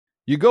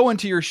You go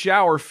into your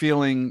shower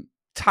feeling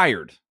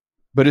tired,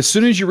 but as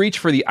soon as you reach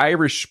for the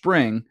Irish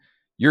Spring,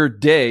 your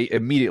day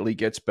immediately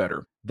gets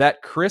better.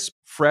 That crisp,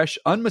 fresh,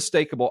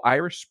 unmistakable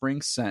Irish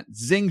Spring scent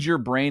zings your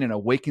brain and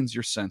awakens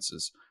your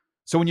senses.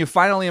 So when you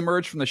finally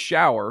emerge from the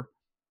shower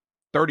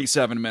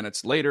 37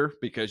 minutes later,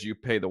 because you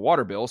pay the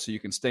water bill so you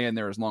can stay in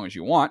there as long as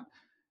you want,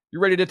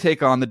 you're ready to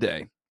take on the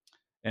day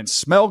and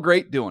smell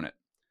great doing it.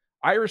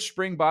 Irish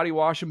Spring Body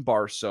Wash and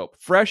Bar Soap.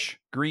 Fresh,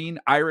 green,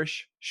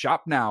 Irish.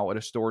 Shop now at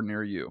a store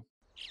near you.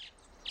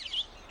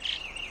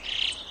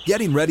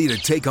 Getting ready to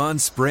take on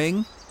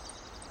spring?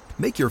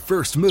 Make your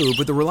first move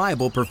with the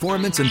reliable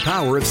performance and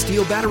power of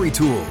Steel battery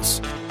tools.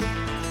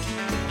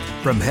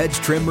 From hedge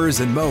trimmers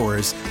and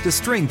mowers to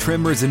string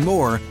trimmers and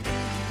more,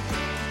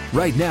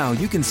 right now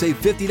you can save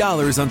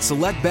 $50 on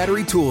select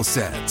battery tool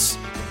sets.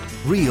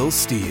 Real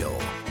Steel.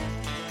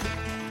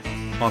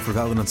 Offer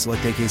valid on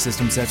select AK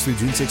system sets through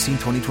June 16,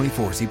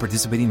 2024. See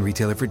participating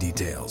retailer for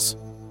details.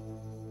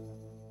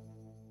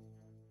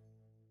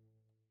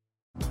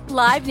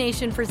 Live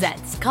Nation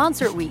presents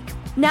Concert Week.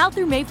 Now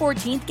through May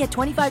 14th, get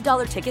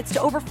 $25 tickets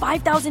to over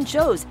 5,000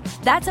 shows.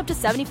 That's up to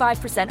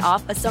 75%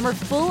 off a summer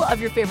full of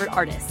your favorite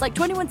artists like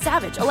 21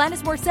 Savage,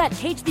 Alanis Morissette,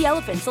 Cage the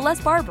Elephant,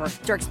 Celeste Barber,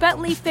 Dierks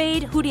Bentley,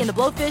 Fade, Hootie and the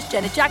Blowfish,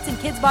 Janet Jackson,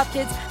 Kidz Bop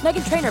Kids,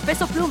 Meghan Trainor,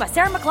 Bissell Pluma,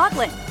 Sarah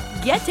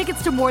McLachlan. Get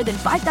tickets to more than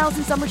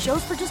 5,000 summer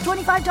shows for just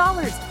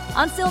 $25.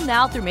 Until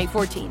now through May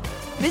 14th.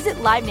 Visit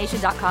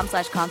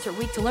LiveNation.com/Concert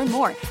Week to learn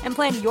more and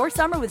plan your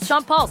summer with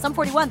Sean Paul, Sum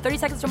 41, 30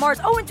 Seconds to Mars,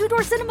 and Two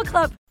Door Cinema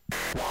Club.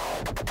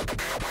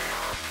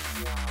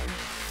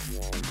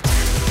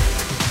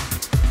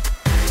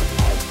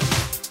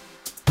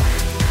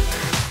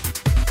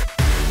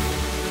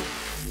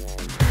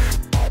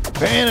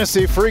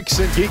 Fantasy freaks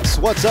and geeks,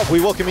 what's up? We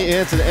welcome you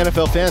into the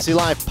NFL Fantasy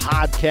Live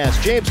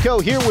podcast. James Coe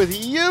here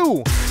with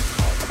you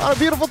on a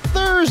beautiful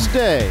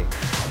Thursday.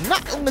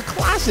 Not in the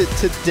closet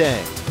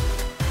today.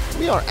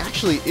 We are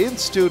actually in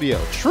studio,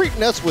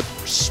 treating us with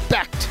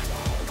respect,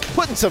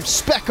 putting some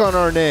spec on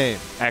our name.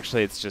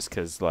 Actually, it's just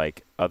because,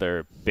 like,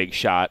 other big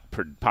shot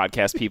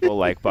podcast people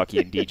like Bucky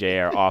and DJ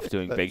are off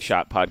doing big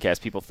shot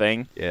podcast people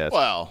thing. Yes.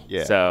 Well,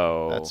 yeah,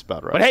 so that's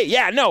about right. But hey,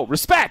 yeah, no,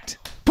 respect.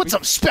 Put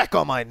some spec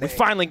on my name. We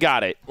finally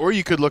got it. or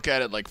you could look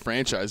at it like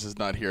franchise is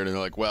not here, and they're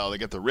like, well, they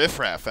get the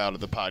riffraff out of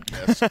the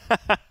podcast.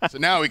 So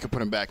now we can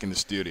put him back in the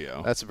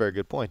studio. That's a very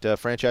good point.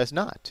 Franchise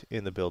not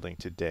in the building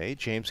today.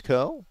 James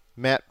Coe,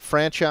 Matt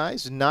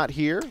Franchise not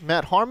here.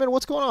 Matt Harmon,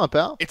 what's going on,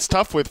 pal? It's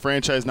tough with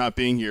franchise not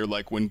being here.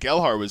 Like when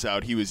Gelhar was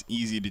out, he was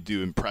easy to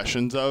do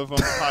impressions of on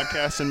the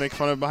podcast and make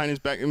fun of behind his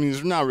back. I mean,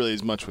 there's not really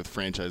as much with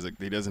franchise. Like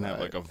he doesn't have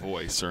like a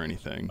voice or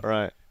anything. All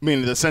right. I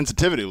mean, the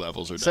sensitivity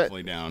levels are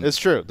definitely down. It's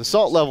true. The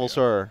salt levels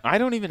are. I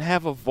don't even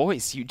have a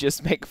voice. You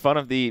just make fun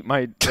of the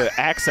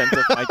accent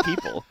of my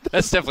people.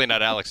 That's definitely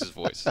not Alex's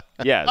voice.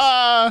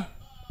 Yes.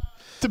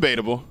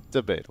 Debatable.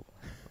 Debatable.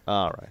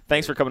 All right.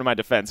 Thanks for coming to my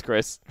defense,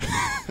 Chris.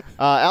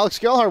 Alex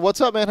Gelhard,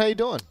 what's up, man? How you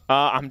doing?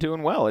 I'm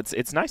doing well.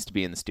 It's nice to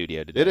be in the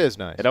studio today. It is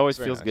nice. It always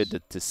Very feels nice.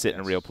 good to sit in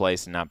a real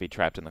place and not be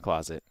trapped in the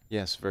closet.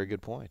 Yes, very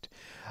good point.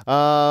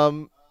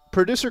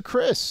 Producer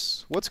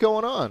Chris, what's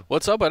going on?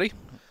 What's up, buddy?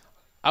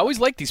 I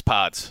always like these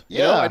pods. You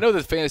know, Yeah. I know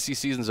that fantasy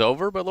season's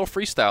over, but a little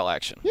freestyle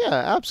action. Yeah,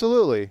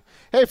 absolutely.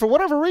 Hey, for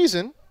whatever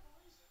reason.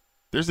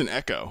 There's an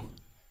echo.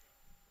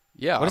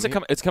 Yeah. What is it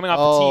coming? It's coming off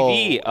Oh. the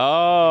TV.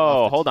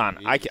 Oh, hold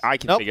on. I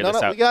can Nope, figure no,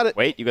 this no, out. we got it.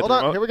 Wait, you got Hold the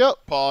on, remote? here we go.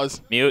 Pause.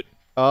 Mute.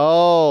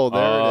 Oh,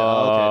 there it is. Okay,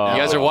 now You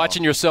guys are we're-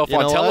 watching yourself You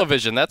on know what?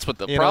 television. That's what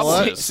the You know problem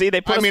what? is. See, they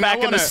put I us mean, I back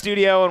in the wanna-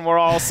 studio, and we're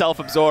all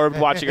self-absorbed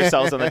watching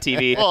ourselves on the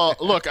TV. Well,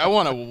 look, I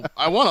want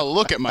to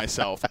look at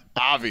myself,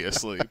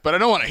 obviously, but I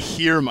don't want to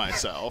hear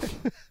myself.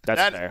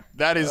 That's fair.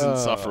 That is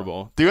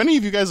insufferable. Do any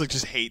of you guys like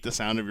just hate the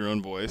sound of your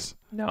own voice?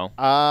 No.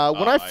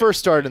 When I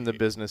first started in the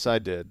business, I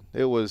did.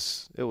 It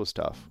was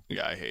tough.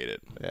 Yeah, I hate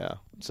it. Yeah.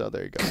 So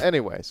there you go.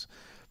 Anyways,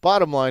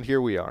 bottom line,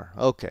 here we are.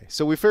 Okay,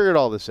 so we figured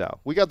all this out.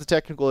 We got the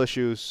technical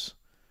issues.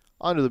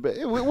 Onto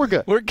the we're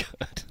good. We're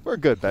good. We're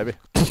good, baby.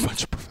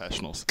 Bunch of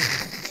professionals.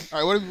 All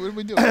right, what are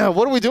we doing?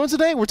 What are we doing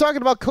today? We're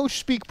talking about Coach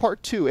Speak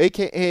Part 2,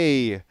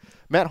 a.k.a.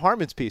 Matt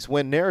Harmon's piece,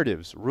 When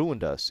Narratives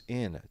Ruined Us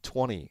in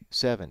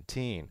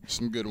 2017.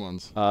 Some good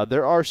ones.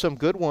 There are some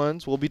good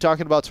ones. We'll be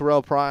talking about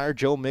Terrell Pryor,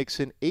 Joe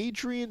Mixon,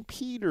 Adrian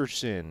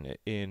Peterson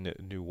in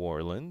New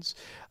Orleans.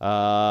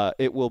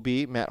 It will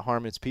be Matt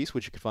Harmon's piece,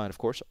 which you can find, of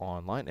course,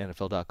 online,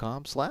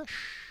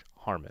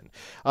 NFL.com/Harmon.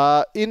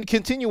 In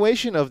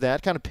continuation of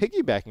that, kind of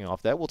piggybacking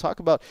off that, we'll talk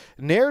about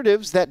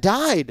narratives that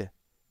died.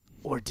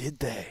 Or did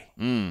they?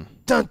 Dun,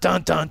 dun,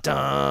 dun, dun.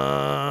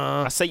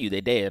 I say you,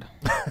 they did.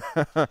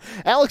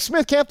 Alex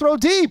Smith can't throw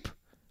deep.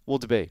 We'll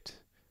debate.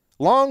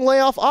 Long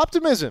layoff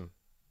optimism.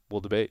 We'll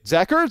debate.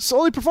 Zach Ertz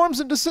only performs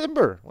in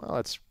December. Well,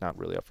 that's not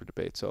really up for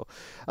debate. So,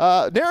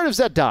 narratives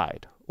that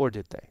died. Or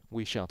did they?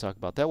 We shall talk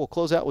about that. We'll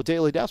close out with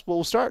Daily Daps, but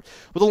we'll start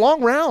with a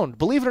long round,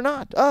 believe it or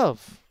not,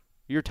 of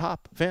your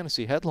top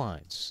fantasy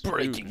headlines.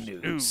 Breaking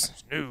news.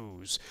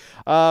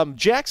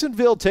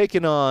 Jacksonville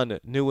taking on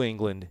New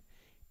England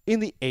in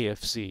the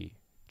AFC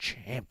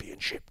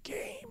Championship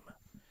game.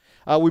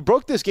 We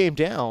broke this game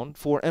down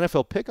for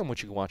NFL Pick'em,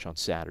 which you can watch on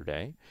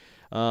Saturday.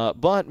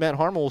 But, Matt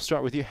Harmon, we'll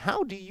start with you.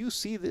 How do you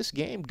see this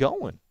game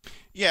going?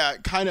 Yeah,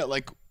 kind of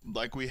like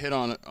we hit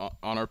on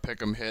our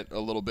Pick'em hit a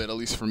little bit, at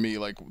least for me.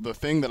 Like, the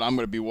thing that I'm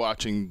going to be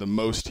watching the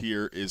most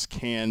here is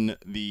can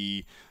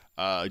the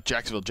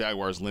Jacksonville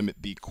Jaguars limit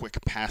the quick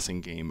passing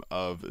game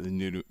of the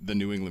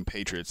New England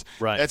Patriots.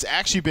 Right. That's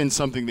actually been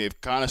something they've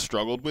kind of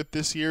struggled with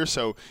this year.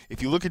 So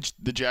if you look at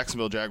the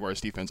Jacksonville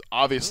Jaguars defense,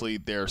 obviously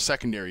their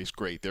secondary is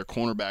great. Their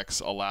cornerbacks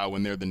allow,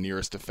 when they're the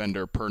nearest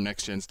defender per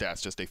Next Gen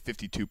Stats, just a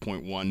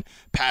 52.1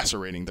 passer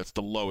rating. That's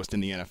the lowest in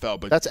the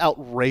NFL. But that's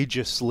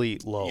outrageously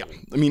low. Yeah.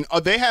 I mean,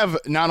 they have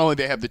not only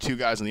they have the two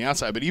guys on the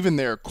outside, but even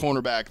their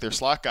cornerback, their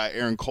slot guy,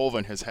 Aaron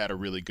Colvin, has had a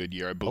really good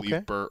year. I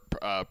believe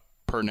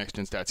per Next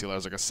Gen Stats, he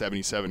allows like a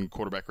 77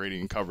 quarterback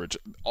rating in coverage.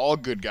 All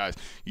good guys.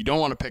 You don't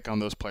want to pick on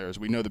those players.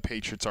 We know the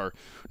Patriots are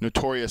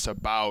notorious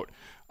about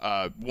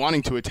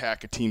wanting to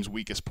attack a team's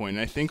weakest point.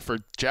 And I think for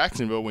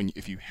Jacksonville,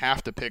 if you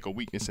have to pick a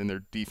weakness in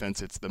their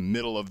defense, it's the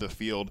middle of the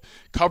field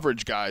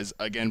coverage guys,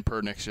 again, per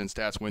Next Gen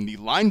Stats. When the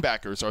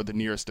linebackers are the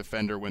nearest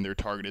defender when they're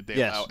targeted,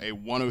 they allow a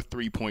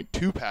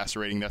 103.2 passer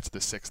rating. That's the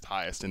 6th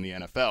highest in the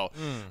NFL.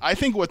 I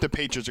think what the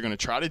Patriots are going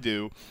to try to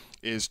do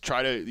is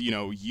try to,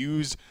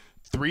 use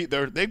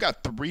they've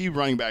got 3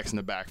 running backs in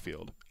the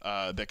backfield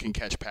that can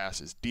catch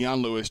passes.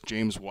 Dion Lewis,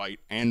 James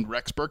White, and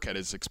Rex Burkhead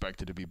is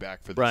expected to be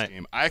back for this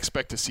game. I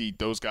expect to see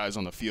those guys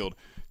on the field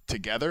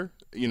together,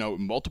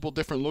 multiple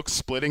different looks,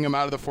 splitting them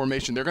out of the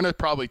formation. They're going to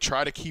probably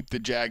try to keep the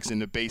Jags in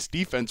the base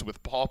defense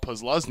with Paul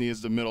Posluszny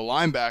as the middle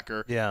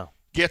linebacker. Yeah.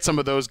 Get some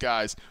of those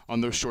guys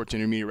on those short to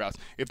intermediate routes.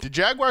 If the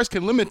Jaguars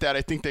can limit that,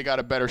 I think they got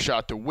a better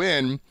shot to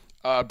win.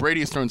 Brady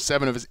has thrown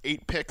 7 of his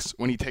 8 picks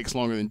when he takes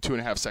longer than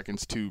 2.5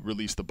 seconds to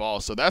release the ball.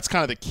 So that's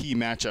kind of the key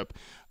matchup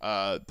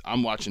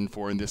I'm watching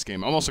for in this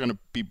game. I'm also going to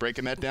be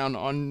breaking that down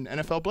on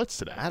NFL Blitz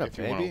today if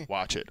you want to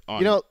watch it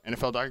on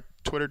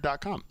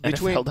NFL.twitter.com.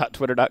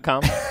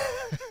 NFL.twitter.com?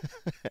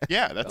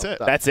 Yeah, that's it.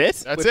 That's it?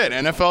 That's it.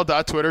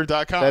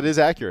 NFL.twitter.com. That is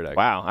accurate, actually.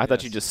 Wow, I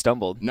thought you just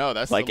stumbled. No,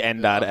 that's like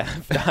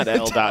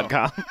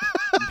n.f.l.com.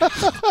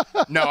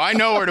 No, I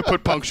know where to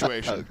put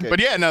punctuation. Okay. But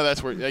yeah, no,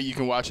 that's where you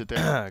can watch it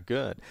there.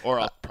 Good.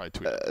 Or I'll probably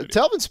tweet it.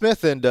 Telvin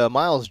Smith and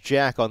Miles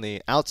Jack on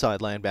the outside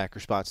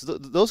linebacker spots.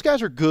 Those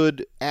guys are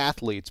good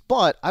athletes,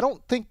 but I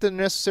don't think they're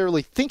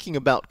necessarily thinking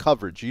about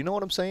coverage. You know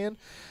what I'm saying?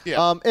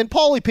 Yeah. And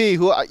Paulie P,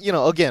 who,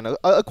 again,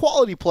 a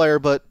quality player,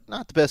 but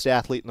not the best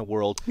athlete in the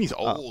world. He's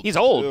old. He's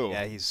old. Too.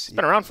 Yeah, he's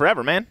been around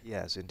forever, man.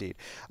 Yes, indeed.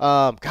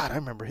 God, I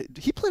remember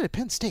he played at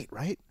Penn State,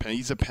 right?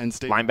 He's a Penn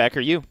State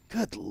linebacker.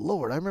 Good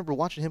Lord, I remember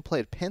watching him play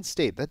at Penn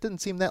State. That didn't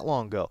seem that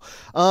long ago.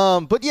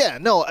 But yeah,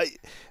 no,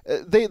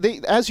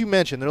 they as you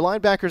mentioned, their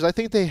linebackers. I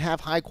think they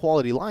have high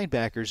quality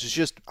linebackers. It's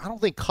just I don't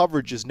think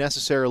coverage is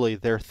necessarily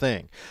their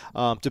thing.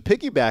 To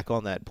piggyback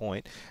on that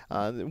point,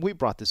 we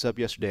brought this up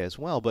yesterday as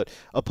well. But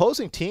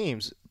opposing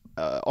teams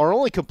are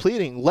only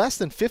completing less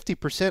than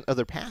 50% of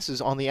their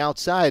passes on the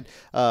outside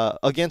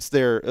against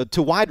their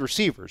to wide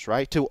receivers,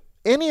 right? To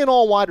any and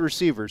all wide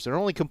receivers, they're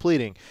only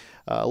completing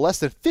less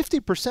than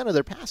 50% of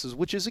their passes,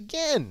 which is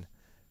again,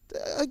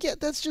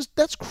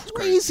 that's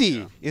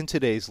crazy in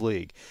today's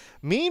league.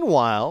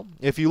 Meanwhile,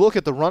 if you look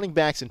at the running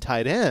backs and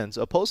tight ends,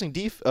 opposing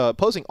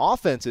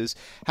offenses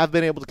have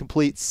been able to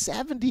complete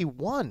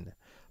 71%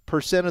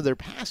 of their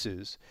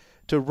passes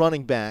to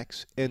running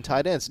backs and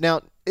tight ends.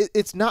 Now,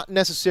 it's not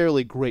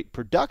necessarily great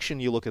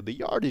production. You look at the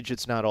yardage;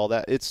 it's not all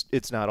that.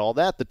 It's not all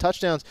that. The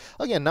touchdowns,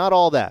 again, not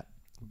all that.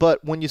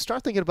 But when you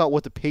start thinking about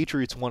what the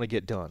Patriots want to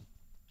get done,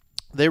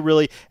 they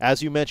really,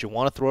 as you mentioned,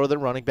 want to throw to their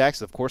running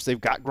backs. Of course, they've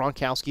got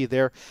Gronkowski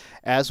there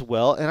as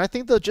well, and I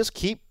think they'll just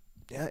keep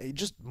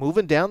just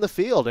moving down the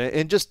field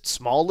and just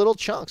small little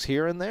chunks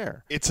here and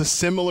there. It's a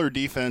similar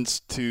defense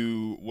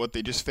to what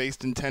they just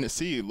faced in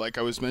Tennessee. Like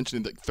I was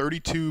mentioning, like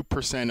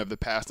 32% of the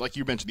pass, like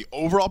you mentioned, the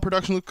overall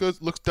production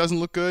doesn't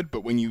look good,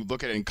 but when you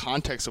look at it in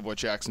context of what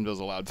Jacksonville's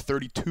allowed,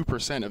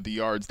 32% of the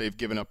yards they've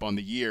given up on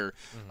the year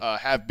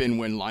have been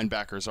when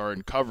linebackers are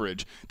in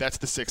coverage. That's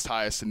the 6th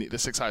highest the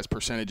 6th highest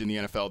percentage in the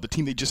NFL. The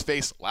team they just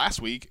faced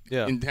last week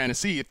in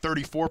Tennessee at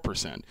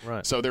 34%.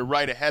 Right. So they're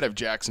right ahead of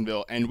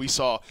Jacksonville, and we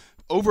saw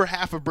over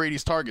half of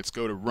Brady's targets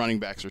go to running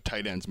backs or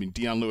tight ends. I mean,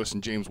 Dion Lewis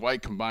and James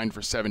White combined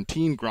for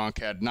 17. Gronk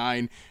had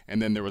 9,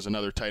 and then there was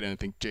another tight end, I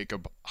think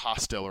Jacob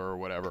Hostiller or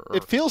whatever. Or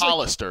it feels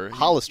Hollister. Like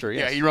Hollister,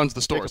 yes. Yeah, he runs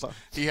the stores.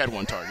 He had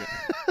 1 target.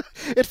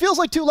 It feels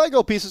like 2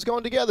 Lego pieces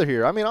going together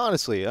here. I mean,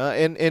 honestly,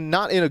 and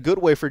not in a good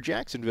way for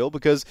Jacksonville,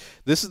 because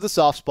this is the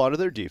soft spot of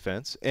their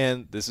defense,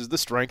 and this is the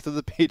strength of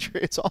the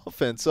Patriots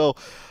offense. So,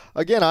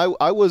 again,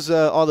 I was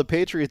on the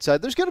Patriots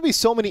side. There's going to be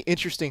so many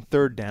interesting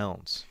third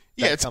downs.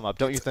 Come up,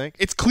 don't you think?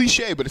 It's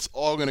cliche, but it's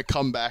all going to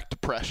come back to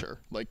pressure.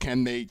 Like,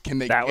 can they?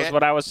 That was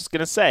what I was just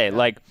going to say. Yeah.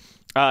 Like,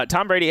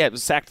 Tom Brady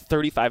was sacked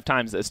 35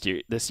 times this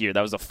year.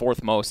 That was the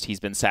 4th most he's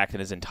been sacked in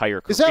his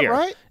entire career. Is that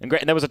right? And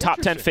that was a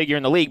top 10 figure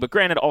in the league. But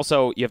granted,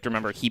 also you have to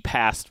remember he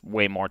passed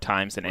way more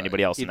times than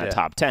anybody else in that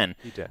top 10.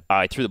 He did.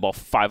 He threw the ball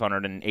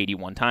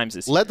 581 times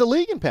this year. Led the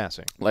league in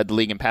passing. Led the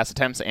league in pass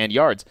attempts and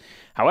yards.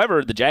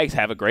 However, the Jags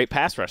have a great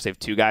pass rush. They have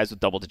 2 guys with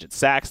double-digit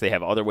sacks. They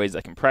have other ways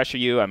that can pressure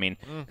you. I mean,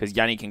 because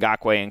Yannick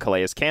Ngakoue and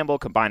Calais Campbell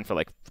combined for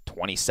like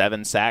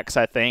 27 sacks,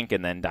 I think,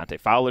 and then Dante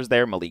Fowler's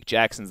there, Malik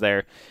Jackson's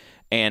there.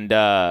 And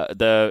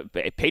the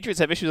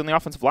Patriots have issues on the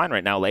offensive line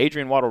right now.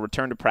 Adrian Waddle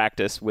returned to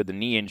practice with a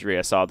knee injury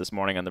I saw this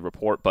morning on the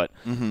report, but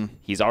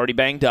he's already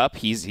banged up.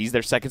 He's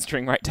their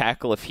second-string right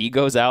tackle. If he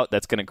goes out,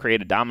 that's going to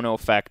create a domino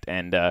effect,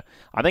 and I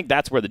think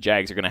that's where the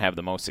Jags are going to have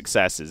the most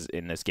success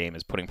in this game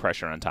is putting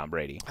pressure on Tom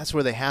Brady. That's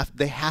where they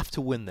have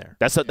to win there.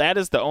 That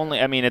is the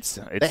only. I mean, it's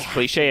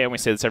cliche, and we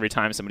say this every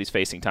time somebody's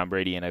facing Tom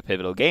Brady in a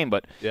pivotal game,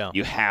 but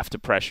you have to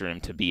pressure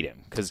him to beat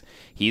him because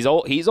he's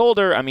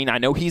older. I mean, I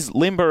know he's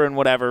limber and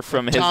whatever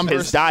from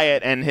his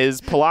diet and his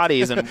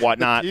Pilates and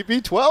whatnot.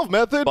 TB12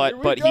 method.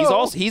 But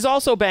he's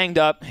also banged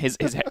up. His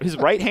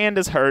right hand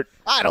is hurt.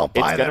 I don't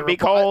buy that. It's going to be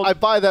cold. I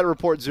buy that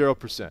report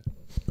 0%. What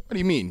do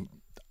you mean?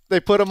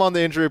 They put him on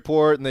the injury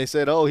report and they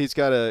said, "Oh, he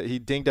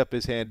dinged up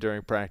his hand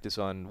during practice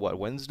on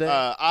Wednesday."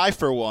 I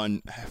for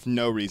one have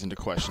no reason to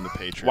question the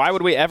Patriots. Why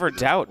would we ever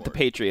doubt the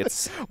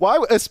Patriots? Why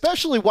would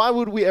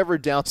we ever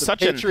doubt the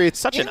Patriots?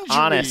 Such an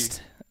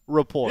honest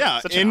report. Yeah,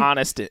 such an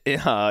honest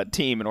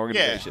team and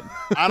organization.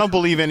 Yeah, I don't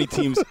believe any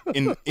teams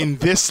in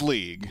this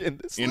league,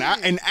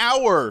 in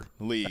our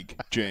league,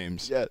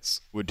 James,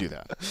 would do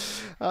that.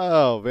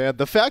 Oh man,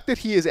 the fact that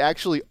he is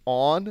actually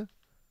on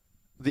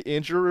the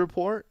injury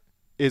report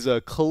is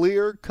a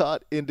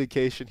clear-cut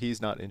indication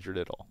he's not injured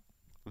at all.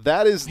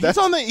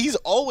 He's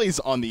always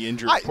on the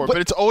injury report, but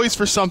it's always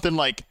for something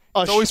like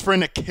it's always for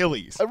an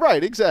Achilles.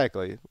 Right,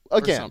 exactly.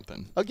 Again,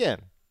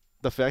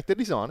 the fact that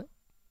he's on it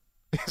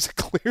is a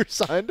clear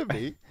sign to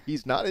me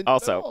he's not injured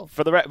at all. Also,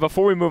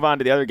 before we move on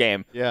to the other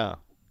game,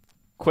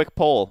 quick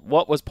poll: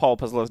 what was Paul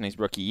Posluszny's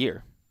rookie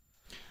year?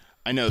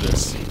 I know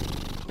this.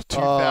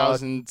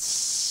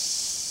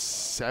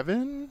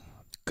 2007.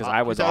 Because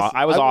I was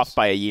off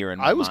by a year in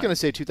my mind. I was going to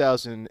say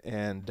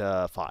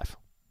 2005.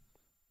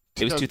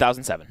 It was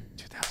 2007.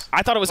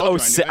 I thought it was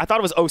 06. I thought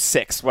it was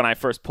 06 when I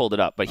first pulled it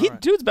up. But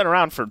dude's been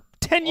around for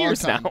 10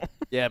 years now.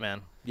 Yeah,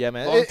 man.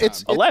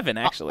 It's 11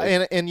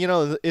 actually. And you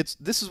know,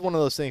 this is one of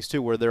those things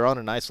too where they're on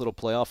a nice little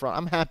playoff run.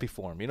 I'm happy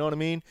for him. You know what I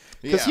mean?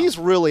 Because he's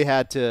really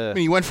had to. I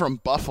mean, he went from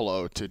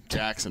Buffalo to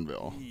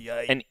Jacksonville.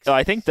 And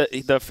I think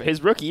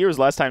his rookie year was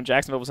the last time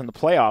Jacksonville was in the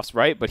playoffs,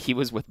 right? But he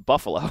was with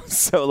Buffalo,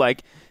 so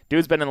like.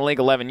 Dude's been in the league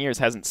 11 years,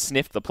 hasn't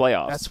sniffed the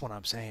playoffs. That's what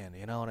I'm saying.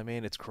 You know what I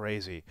mean? It's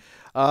crazy.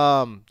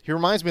 He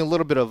reminds me a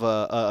little bit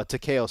of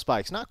Takeo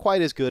Spikes. Not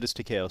quite as good as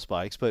Takeo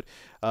Spikes, but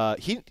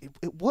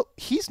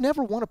he's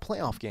never won a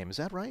playoff game. Is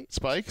that right?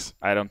 Spikes?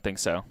 I don't think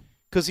so.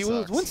 Because he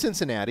was with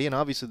Cincinnati, and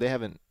obviously they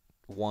haven't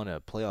won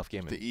a playoff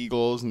game. The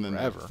Eagles and then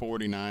the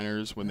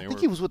 49ers when they were. I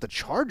think he was with the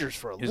Chargers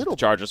for a little. He was with the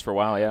Chargers for a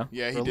while, yeah.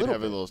 Yeah, he did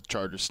have a little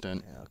Chargers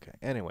stint. Yeah, okay.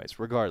 Anyways,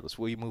 regardless,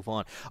 we move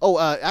on. Oh,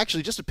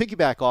 actually, just to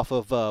piggyback off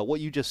of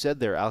what you just said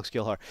there, Alex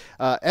Gilhar,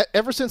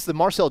 ever since the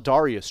Marcel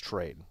Darius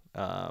trade,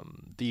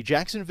 the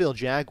Jacksonville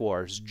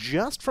Jaguars,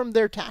 just from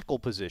their tackle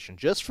position,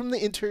 just from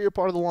the interior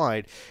part of the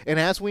line,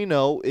 and as we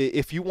know,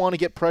 if you want to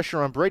get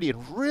pressure on Brady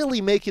and really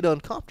make it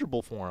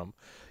uncomfortable for him,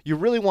 you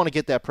really want to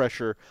get that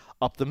pressure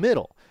up the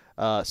middle.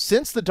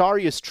 Since the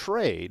Darius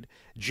trade,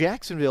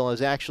 Jacksonville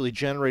has actually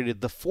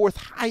generated the 4th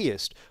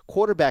highest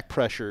quarterback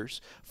pressures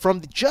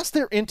from just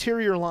their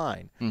interior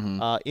line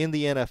in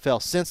the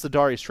NFL since the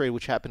Darius trade,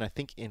 which happened, I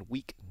think, in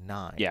Week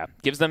 9. Yeah,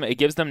 it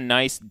gives them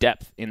nice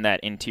depth in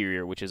that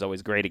interior, which is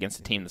always great against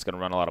a team that's going to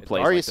run a lot of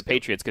plays like the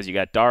Patriots, because you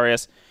got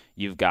Darius,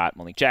 you've got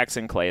Malik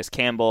Jackson, Calais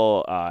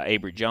Campbell,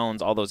 Avery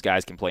Jones. All those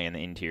guys can play in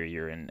the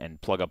interior and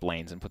plug up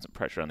lanes and put some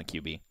pressure on the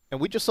QB. And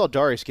we just saw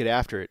Darius get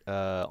after it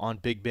on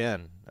Big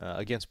Ben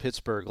against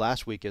Pittsburgh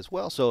last week as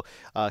well. So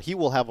he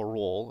will have a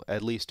role,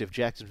 at least if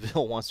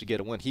Jacksonville wants to get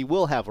a win. He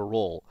will have a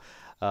role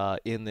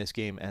in this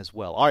game as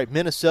well. All right,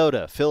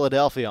 Minnesota,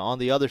 Philadelphia on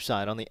the other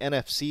side, on the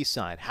NFC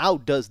side. How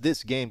does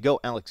this game go,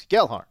 Alex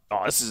Gellhart?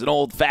 Oh, this is an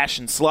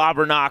old-fashioned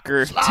slobber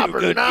knocker. Two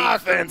good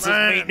defenses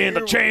meeting in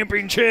the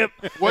championship.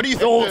 What do you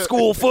think? Old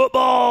school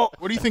football.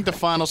 What do you think the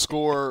final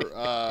score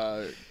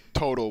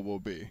total will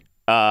be?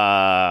 Hold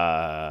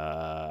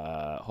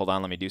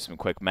on, let me do some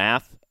quick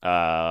math.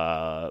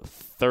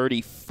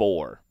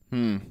 34.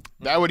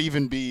 That would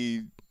even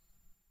be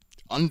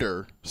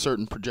under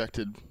certain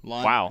projected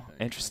line. Wow,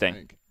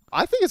 interesting.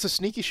 I think it's a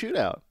sneaky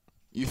shootout.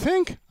 You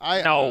think?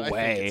 No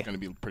way. I think it's going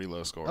to be pretty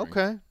low scoring.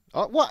 Okay.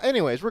 Well,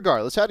 anyways,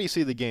 regardless, how do you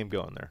see the game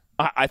going there?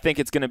 I think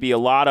it's going to be a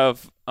lot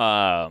of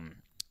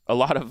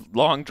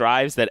long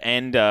drives that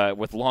end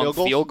with long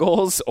field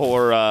goals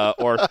or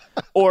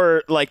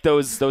like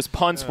those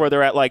punts where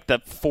they're at like the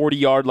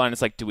 40-yard line.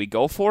 It's like, do we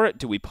go for it?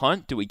 Do we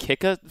punt? Do we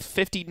kick a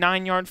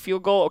 59-yard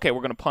field goal? Okay,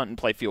 we're going to punt and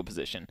play field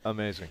position.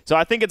 Amazing. So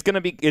I think it's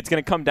going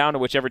to come down to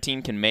whichever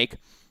team can make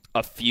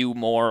a few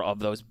more of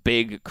those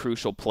big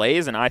crucial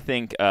plays, and I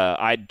think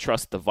I'd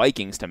trust the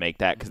Vikings to make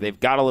that because they've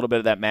got a little bit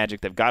of that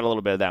magic, they've got a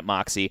little bit of that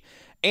moxie,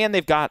 and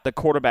they've got the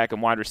quarterback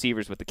and wide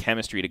receivers with the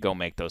chemistry to go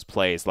make those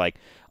plays. Like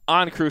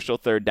on crucial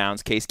third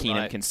downs, Case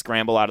Keenum can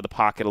scramble out of the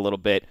pocket a little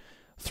bit,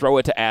 Throw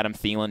it to Adam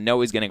Thielen.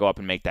 Know he's going to go up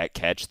and make that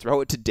catch.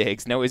 Throw it to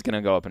Diggs. Know he's going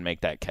to go up and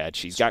make that catch.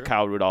 He's got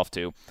Kyle Rudolph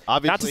too.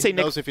 Obviously, not to say he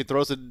knows if he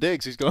throws it to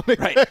Diggs, he's going to make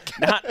right. that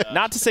catch.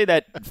 Not to say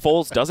that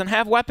Foles doesn't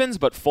have weapons,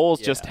 but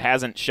Foles just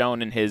hasn't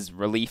shown in his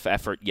relief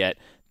effort yet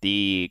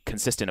the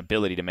consistent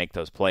ability to make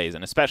those plays,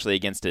 and especially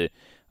against a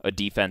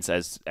defense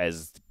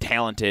as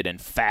talented and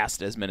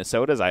fast as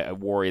Minnesota's. I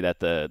worry that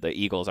the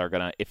Eagles are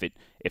gonna,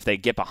 if they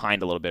get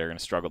behind a little bit, are gonna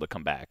struggle to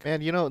come back.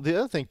 And the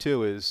other thing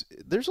too is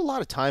there's a lot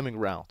of timing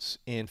routes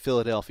in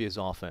Philadelphia's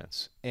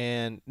offense,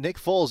 and Nick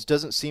Foles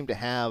doesn't seem to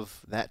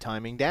have that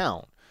timing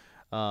down.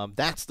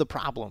 That's the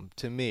problem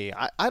to me.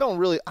 I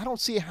don't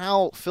see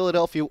how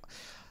Philadelphia.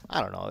 I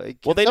don't know.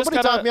 Well,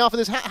 somebody talk me off of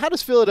this. How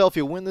does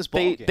Philadelphia win this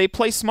ball game? They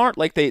play smart.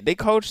 Like they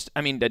coached.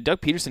 I mean,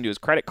 Doug Peterson, to his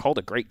credit, called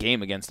a great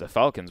game against the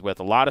Falcons with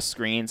a lot of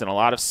screens and a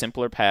lot of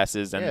simpler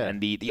passes and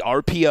the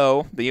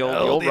RPO, the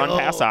old run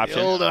pass option.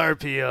 The old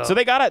RPO. So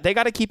they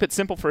gotta keep it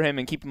simple for him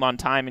and keep him on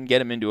time and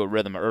get him into a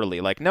rhythm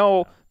early. Like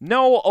no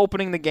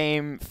opening the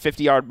game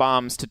 50-yard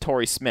bombs to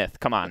Torrey Smith.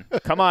 Come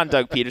on,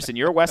 Doug Peterson.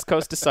 You're a West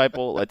Coast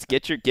disciple. Let's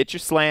get your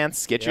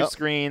slants, get your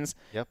screens,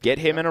 get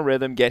him in a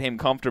rhythm, get him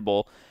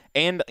comfortable.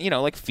 And,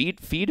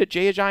 feed a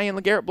Jay Ajayi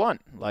and LeGarrette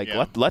Blount.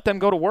 Let them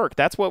go to work.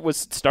 That's what was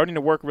starting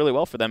to work really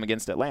well for them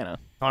against Atlanta.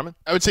 Harmon?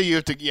 I would say you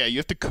have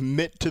to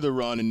commit to the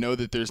run and know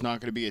that there's not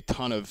going to be a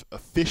ton of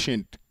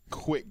efficient,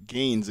 quick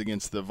gains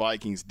against the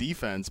Vikings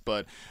defense.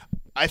 But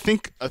I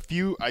think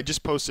I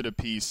just posted a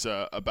piece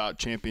about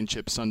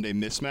Championship Sunday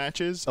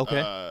mismatches.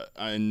 Okay.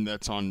 And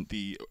that's on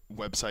the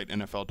website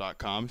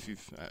NFL.com.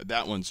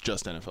 That one's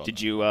just NFL.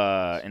 Did you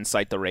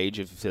incite the rage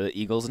of the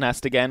Eagles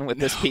nest again with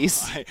this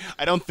piece?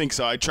 I don't think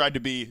so. I tried to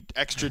be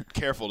extra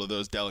careful to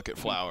those delicate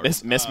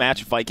flowers.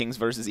 Mismatch Vikings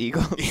versus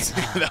Eagles.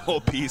 That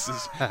whole piece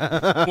is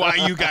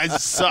why you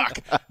guys suck.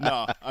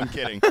 No, I'm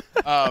kidding.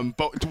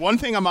 But one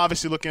thing I'm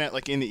obviously looking at,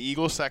 like in the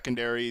Eagles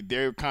secondary,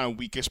 their kind of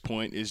weakest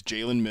point is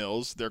Jalen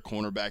Mills, their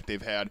cornerback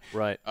they've had.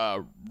 Right.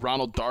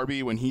 Ronald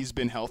Darby, when he's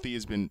been healthy,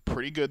 has been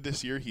pretty good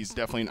this year. He's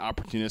definitely an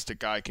opportunistic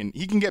guy.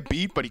 He can get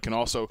beat, but he can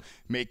also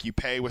make you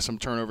pay with some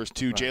turnovers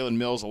too. Right. Jalen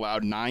Mills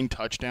allowed 9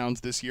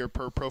 touchdowns this year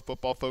per Pro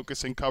Football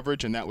Focus in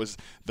coverage, and that was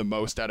the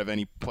most out of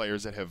any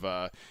players that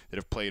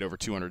have played over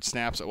 200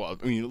 snaps. Well,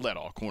 I mean, led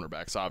all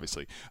cornerbacks,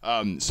 obviously.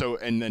 And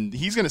then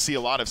he's going to see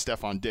a lot of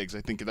Stephon Diggs. I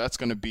think that's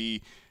going to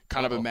be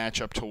kind of a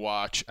matchup to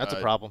watch. That's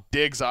a problem.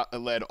 Diggs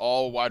led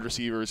all wide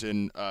receivers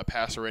in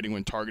passer rating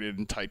when targeted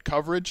in tight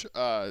coverage.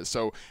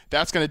 So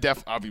that's going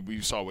to obviously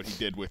we saw what he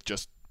did with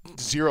just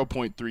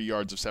 0.3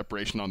 yards of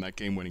separation on that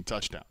game-winning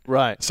touchdown.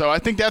 Right. So I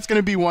think that's going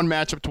to be one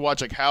matchup to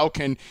watch. Like, how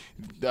can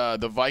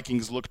the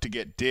Vikings look to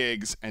get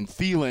Diggs and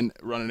Thielen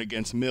running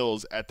against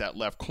Mills at that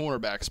left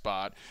cornerback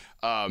spot?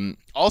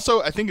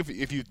 Also, I think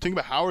if you think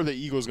about how are the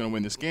Eagles going to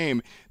win this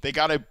game, they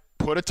got to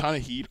put a ton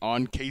of heat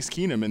on Case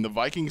Keenum, and the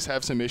Vikings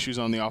have some issues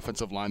on the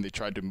offensive line. They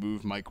tried to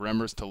move Mike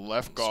Remmers to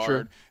left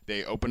guard.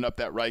 They opened up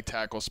that right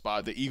tackle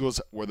spot. The Eagles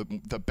were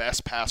the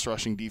best pass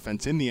rushing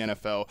defense in the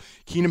NFL.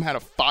 Keenum had a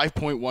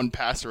 5.1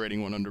 passer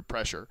rating when under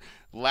pressure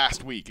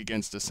last week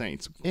against the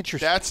Saints.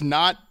 Interesting. That's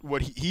not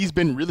what he's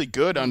been really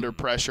good under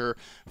pressure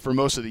for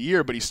most of the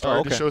year, but he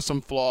started to show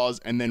some flaws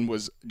and then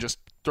was just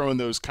throwing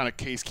those kind of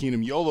Case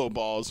Keenum YOLO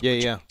balls,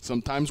 which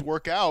sometimes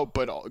work out,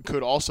 but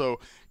could also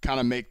kind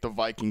of make the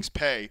Vikings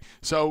pay.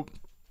 So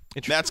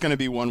that's going to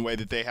be one way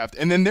that they have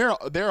to. And then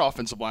their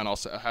offensive line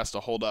also has to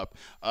hold up.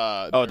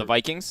 The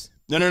Vikings?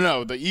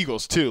 No, the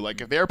Eagles too.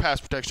 Like, if their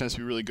pass protection has to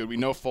be really good, we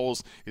know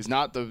Foles is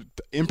not the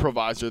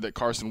improviser that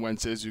Carson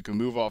Wentz is, who can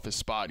move off his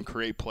spot and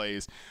create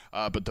plays.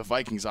 But the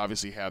Vikings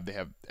obviously have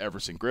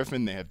Everson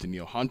Griffin, they have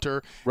Danielle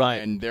Hunter, right,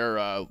 and their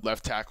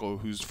left tackle,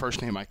 whose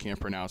first name I can't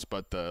pronounce,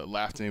 but the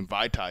last name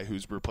Vaitai,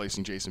 who's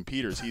replacing Jason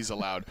Peters. He's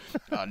allowed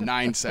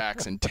 9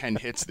 sacks and 10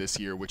 hits this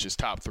year, which is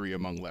top 3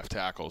 among left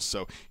tackles.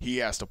 So he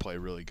has to play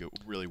really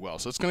well.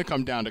 So it's going to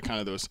come down to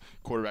kind of those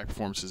quarterback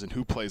performances and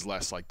who plays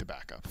less like the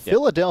backup.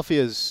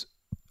 Philadelphia's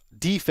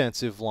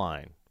defensive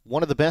line,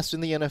 one of the best in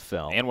the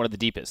NFL. And one of the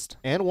deepest.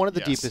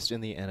 Deepest in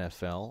the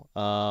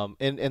NFL.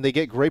 And they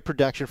get great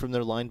production from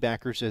their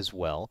linebackers as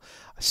well.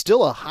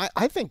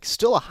 I think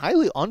still a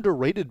highly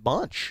underrated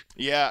bunch.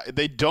 Yeah,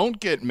 they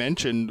don't get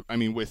mentioned,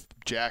 with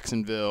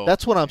Jacksonville.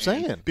 That's what I'm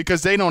saying.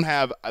 Because they don't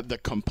have the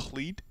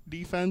complete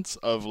defense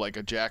of like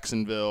a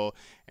Jacksonville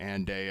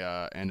and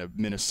a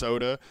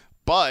Minnesota.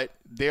 But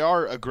they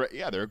are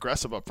they're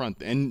aggressive up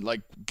front. And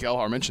like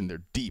Gelhar mentioned,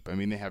 they're deep.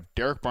 They have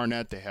Derek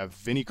Barnett, they have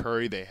Vinny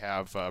Curry, they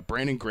have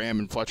Brandon Graham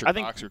and Fletcher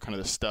Cox, who are kind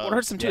of the studs. What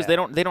hurts them too is they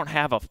don't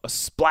have a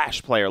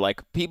splash player.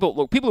 Like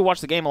people who watch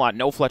the game a lot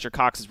know Fletcher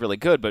Cox is really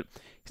good, but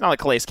he's not like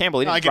Calais Campbell.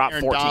 He didn't drop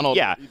 14. Donald,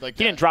 he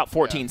didn't drop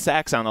 14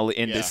 sacks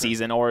in this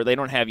season, or they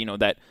don't have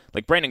that.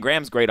 Like Brandon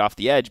Graham's great off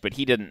the edge, but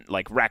he didn't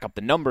rack up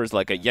the numbers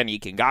like a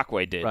Yannick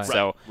Ngakoue did. Right.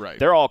 So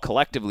they're all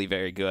collectively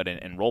very good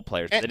and role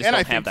players. They just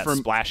don't have that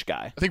splash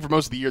guy. I think for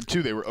most of the year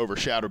too, they were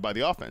overshadowed by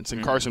the offense,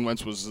 and Carson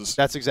Wentz was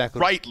that's exactly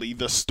rightly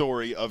the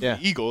story of the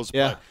Eagles.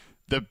 But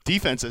the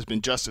defense has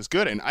been just as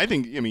good. And I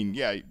think,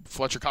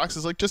 Fletcher Cox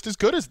is like just as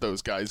good as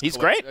those guys. He's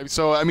great.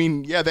 So,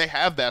 they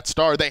have that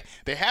star.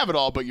 They have it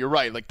all, but you're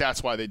right. Like,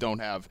 that's why they don't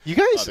have you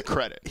guys, the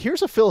credit.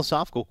 Here's a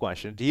philosophical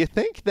question. Do you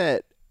think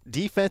that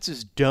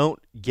defenses don't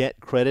get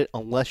credit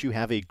unless you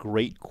have a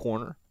great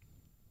corner?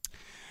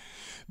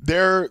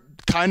 They're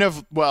kind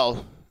of,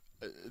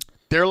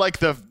 they're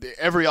like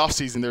every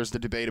offseason there's the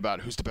debate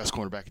about who's the best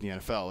cornerback in the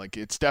NFL. Like,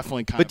 it's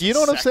definitely kind of you know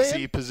what I'm sexy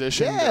saying?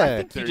 position.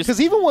 Yeah, because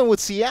even when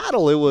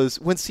Seattle was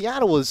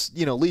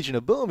Legion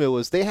of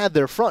Boom, they had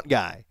their front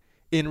guy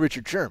in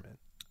Richard Sherman.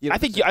 I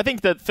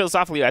think that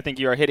philosophically, I think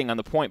you are hitting on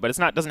the point, but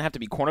doesn't have to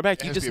be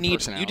cornerback. You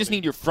just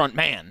need your front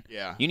man.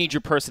 Yeah. You need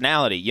your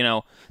personality.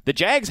 The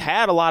Jags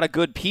had a lot of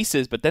good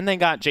pieces, but then they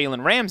got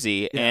Jalen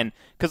Ramsey, and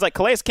because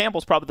Calais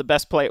Campbell's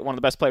probably one of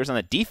the best players on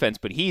the defense,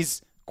 but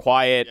he's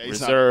quiet,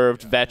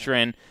 reserved,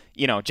 veteran.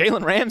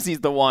 Jalen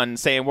Ramsey's the one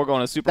saying we're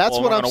going to Super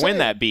Bowl. We're going to win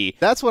that B.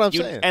 That's what I'm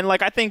saying. And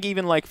I think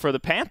even for the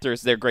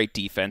Panthers, they're great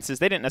defenses.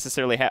 They didn't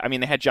necessarily have.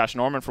 They had Josh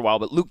Norman for a while,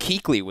 but Luke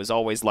Kuechly was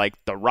always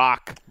the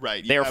rock,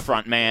 right? Their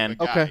front man.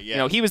 Okay.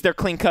 He was their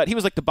clean cut. He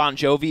was like the Bon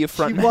Jovi of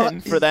front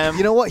men for them.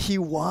 You know what he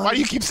was? Why do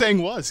you keep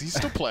saying was? He's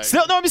still playing.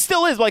 Still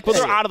is.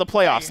 They're out of the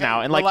playoffs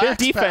now, and relax,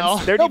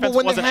 their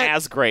defense wasn't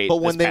as great. But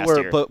when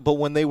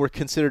when they were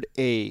considered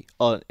an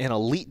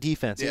elite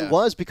defense, it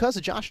was because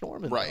of Josh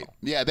Norman. Right.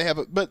 Though. Yeah, they have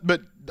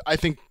but I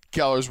think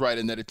Keller's right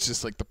in that it's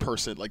just the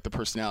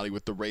personality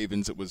with the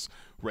Ravens. It was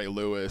Ray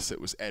Lewis. It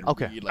was Ed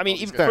Reed.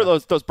 Even for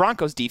those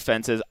Broncos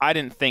defenses, I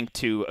didn't think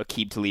to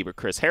Aqib Talib or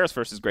Chris Harris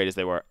first as great as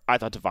they were. I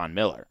thought Devon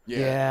Miller.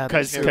 Yeah,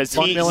 because he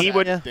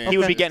would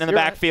be getting in the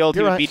backfield.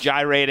 He would be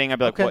gyrating. I'd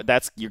be like,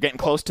 "What? You're getting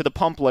close to the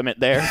pump limit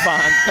there,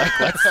 Devon.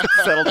 Let's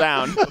settle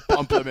down." The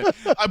pump limit.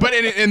 But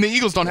and the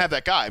Eagles don't have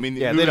that guy. They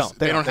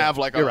don't have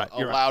a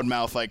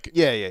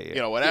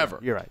loudmouth whatever.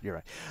 You're right.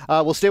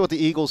 We'll stay with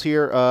the Eagles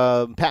here.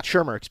 Pat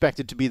Shurmur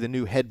expected to be the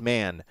new head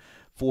man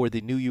for the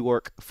New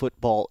York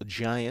Football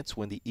Giants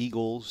when the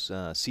Eagles'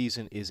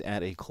 season is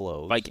at a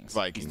close. Vikings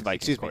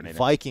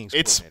coordinator.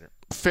 It's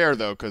fair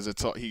though because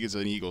he is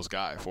an Eagles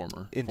guy,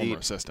 former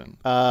assistant.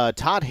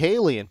 Todd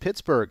Haley in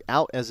Pittsburgh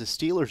out as a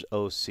Steelers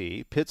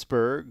OC.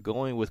 Pittsburgh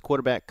going with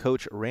quarterback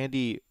coach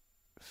Randy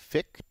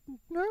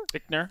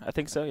Fichtner, I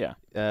think so. Yeah.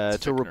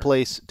 To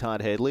replace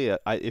Todd Haley.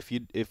 If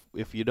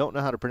you don't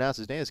know how to pronounce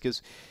his name, it's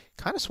because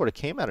kind of sort of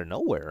came out of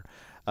nowhere.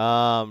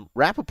 Ian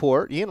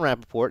Rappaport,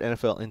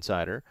 NFL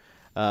Insider,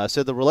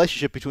 said the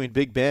relationship between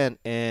Big Ben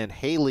and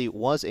Haley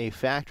was a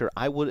factor.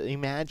 I would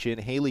imagine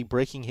Haley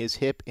breaking his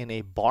hip in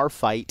a bar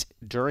fight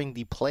during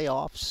the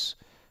playoffs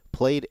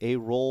played a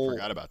role.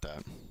 Forgot about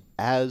that.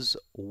 As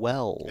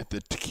well. At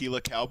the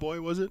Tequila Cowboy,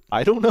 was it?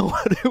 I don't know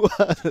what it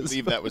was. I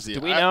believe that was the.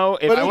 Do we know?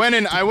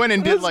 I went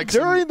and did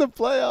during the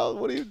playoffs.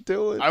 What are you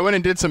doing? I went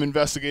and did some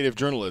investigative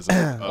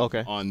journalism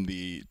on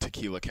the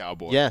Tequila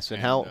Cowboy. Yes, and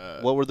how?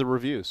 What were the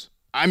reviews?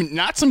 I'm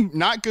not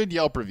good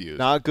Yelp reviews.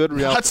 Not good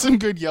Yelp. Not some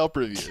good Yelp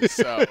reviews.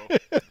 So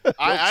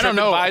I don't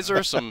know.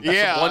 TripAdvisor, some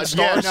 1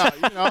 stars.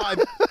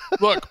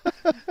 Look,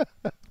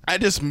 I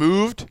just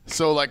moved,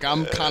 so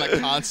I'm kind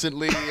of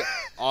constantly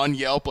on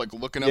Yelp,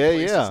 looking up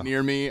places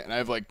near me, and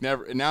I've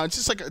never. And now it's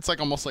just it's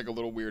almost like a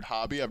little weird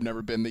hobby. I've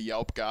never been the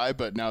Yelp guy,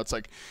 but now it's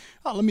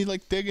let me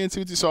dig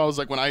into it. So I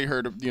was when I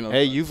heard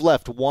Hey, you've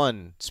left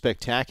one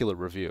spectacular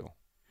review.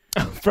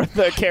 From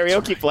the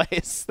karaoke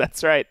place.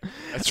 That's right.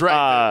 That's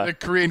right. The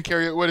Korean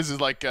karaoke. What is it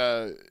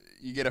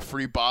you get a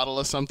free bottle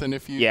of something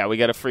if you. Yeah, we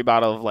got a free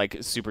bottle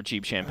of super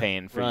cheap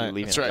champagne for you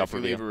leaving a Yelp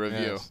review. Leave a review.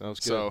 Yeah, sounds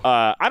good. So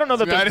I don't know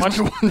that there's much.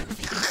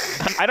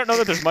 I don't know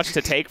that there's much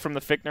to take from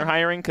the Fichtner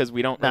hiring because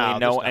we don't really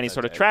know any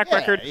sort of track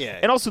record. Yeah.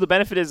 And also the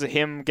benefit is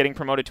him getting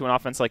promoted to an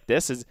offense like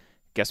this is.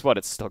 Guess what?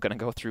 It's still going to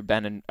go through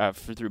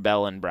through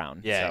Bell and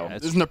Brown. Yeah, so.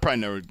 There's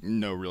probably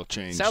no real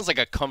change. Sounds like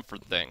a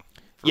comfort thing.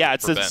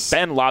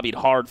 Ben lobbied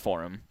hard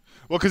for him.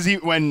 Well, because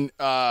when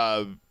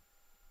the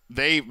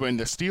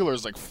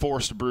Steelers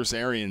forced Bruce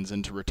Arians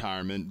into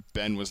retirement,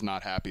 Ben was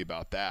not happy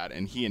about that,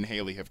 and he and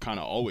Haley have kind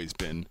of always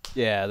been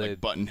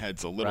button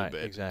heads a little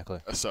bit. Exactly.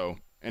 So,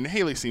 and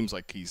Haley seems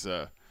like he's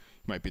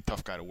might be a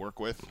tough guy to work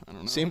with. I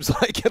don't know. Seems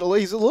like it.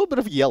 He's a little bit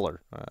of a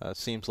yeller.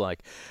 Seems like.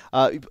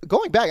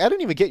 Going back, I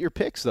didn't even get your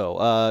picks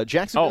though.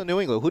 Jacksonville,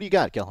 New England. Who do you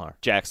got, Gelhar?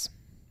 Jags.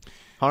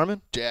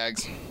 Harmon?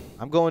 Jags.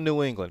 I'm going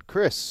New England.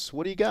 Chris,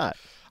 what do you got?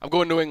 I'm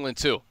going New England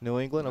too. New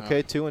England,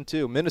 okay,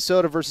 2-2.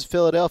 Minnesota versus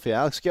Philadelphia.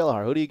 Alex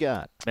Gelhar, who do you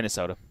got?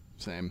 Minnesota.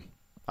 Same.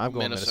 I'm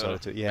going Minnesota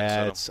too.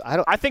 Yeah,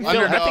 Minnesota. I think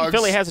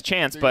Philly has a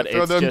chance, but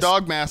throw it's them just,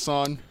 dog masks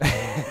on.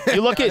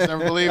 You look at.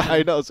 Never believe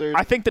I know, sir.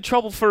 I think the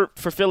trouble for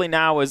Philly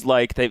now is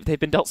they've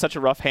been dealt such a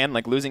rough hand,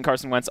 losing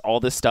Carson Wentz, all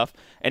this stuff,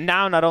 and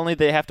now not only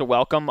do they have to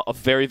welcome a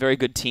very very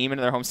good team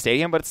into their home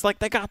stadium, but it's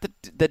they got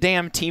the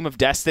damn team of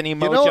destiny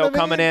mojo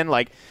coming in.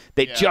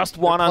 They just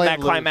won on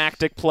that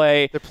climactic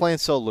play. They're playing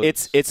so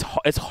loose.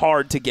 It's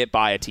hard to get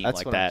by a team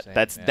like that.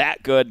 That's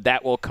that good,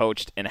 that well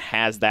coached, and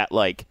has that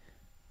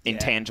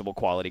intangible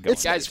quality going.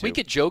 Guys, we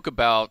could joke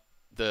about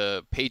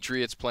the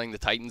Patriots playing the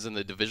Titans in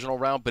the divisional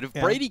round. But if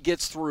Brady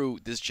gets through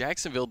this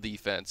Jacksonville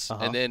defense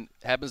and then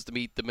happens to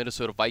meet the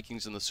Minnesota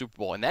Vikings in the Super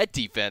Bowl, and that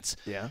defense,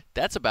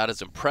 that's about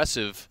as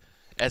impressive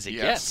as it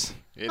gets.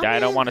 I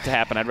don't want it to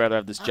happen. I'd rather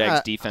have this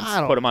Jags defense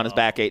put him on his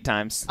back 8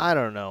 times. I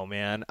don't know,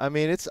 man. I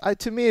mean,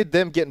 to me,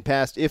 them getting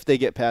past, if they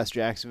get past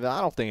Jacksonville,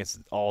 I don't think it's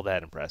all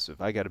that impressive.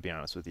 I got to be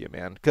honest with you,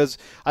 man. Because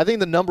I think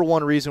the number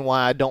one reason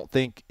why I don't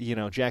think,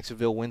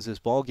 Jacksonville wins this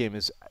ball game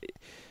is,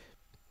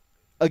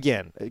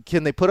 again,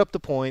 can they put up the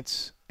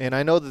points? And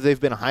I know that they've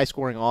been a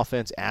high-scoring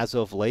offense as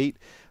of late,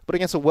 but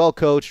against a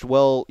well-coached,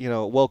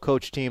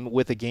 well-coached team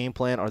with a game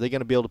plan, are they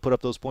going to be able to put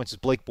up those points? Is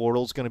Blake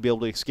Bortles going to be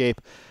able to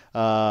escape,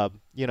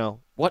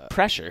 what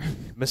pressure?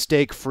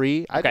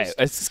 Mistake-free?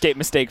 Escape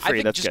mistake-free. I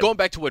think That's just good. going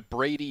back to what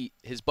Brady,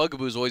 his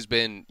bugaboo has always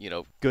been,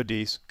 good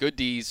D's. Good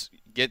D's.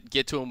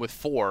 Get to him with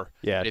 4.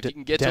 Yeah, and if you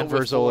can get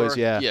Denver's to him with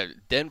 4, always,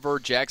 Denver,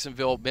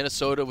 Jacksonville,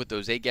 Minnesota with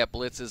those A-gap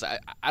blitzes.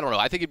 I don't know.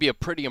 I think it'd be a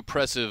pretty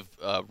impressive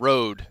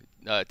road.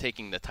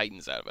 Taking the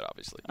Titans out of it,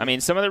 obviously. I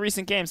mean, some of the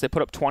recent games, they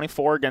put up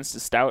 24 against the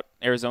stout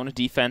Arizona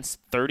defense,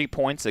 30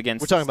 points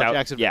against We're talking stout, about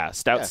Jacksonville.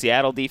 stout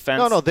Seattle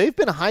defense. No, they've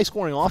been a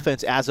high-scoring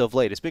offense as of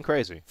late. It's been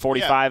crazy.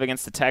 45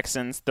 against the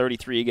Texans,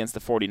 33 against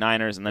the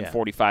 49ers, and then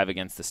 45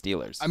 against the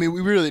Steelers. I mean,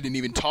 we really didn't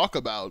even talk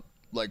about,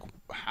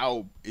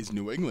 how is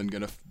New England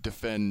going to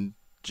defend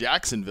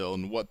Jacksonville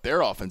and what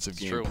their offensive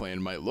game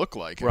plan might look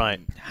like. Right.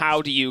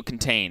 How do you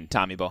contain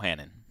Tommy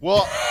Bohannon?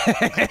 Well,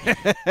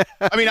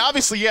 I mean,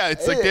 obviously,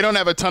 it's like they don't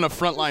have a ton of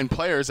frontline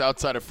players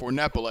outside of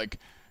Fournette, but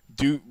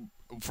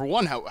for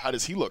one, how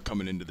does he look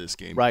coming into this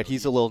game? Right,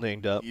 he's a little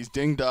dinged up. He's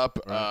dinged up.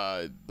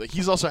 Right.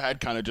 He's also had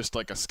kind of just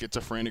like a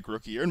schizophrenic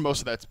rookie year, and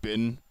most of that's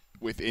been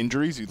with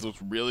injuries. He's looked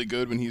really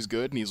good when he's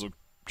good, and he's looked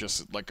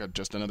just like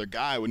just another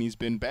guy when he's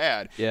been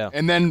bad. Yeah.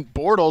 And then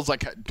Bortles,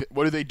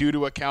 what do they do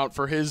to account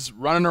for his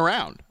running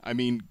around? I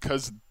mean,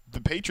 because the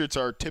Patriots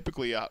are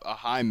typically a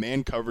high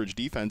man coverage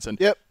defense, and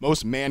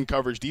most man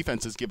coverage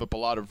defenses give up a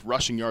lot of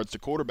rushing yards to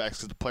quarterbacks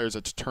because the players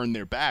have to turn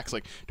their backs.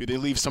 Do they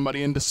leave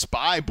somebody in to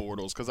spy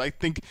Bortles? Because I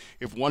think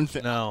if one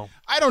thing,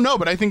 I don't know,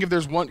 but I think if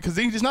there's one, because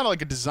he's not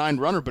like a designed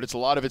runner, but it's a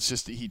lot of it's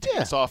just he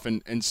takes off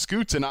and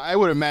scoots, and I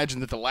would imagine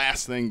that the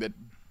last thing that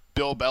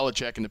Bill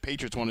Belichick and the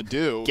Patriots want to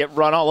do get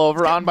run all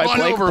over on by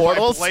Blake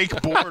Bortles.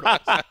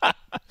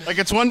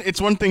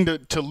 It's one thing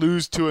to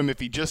lose to him if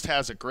he just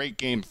has a great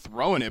game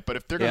throwing it, but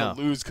if they're going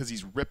to lose because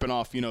he's ripping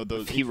off,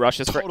 those he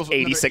rushes for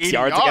 86 80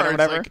 yards again or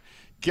whatever.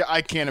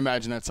 I can't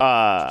imagine that's something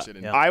I'm interested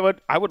in.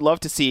 I would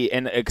love to see,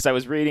 and because I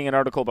was reading an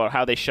article about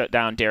how they shut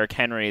down Derrick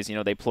Henry's.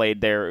 They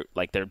played their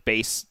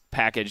base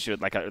package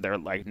with their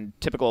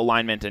typical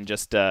alignment and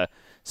just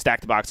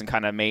stacked the box and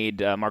kind of made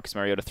Marcus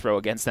Mariota throw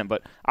against them.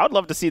 But I would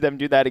love to see them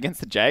do that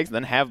against the Jags, and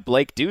then have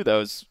Blake do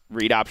those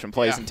read option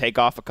plays and take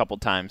off a couple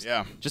times,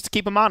 just to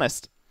keep him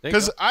honest.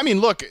 Because I mean,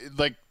 look,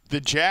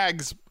 the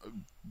Jags,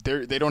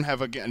 they don't have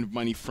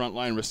many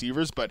frontline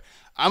receivers, but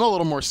I'm a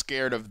little more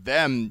scared of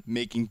them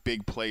making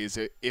big plays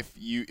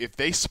if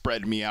they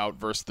spread me out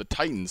versus the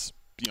Titans.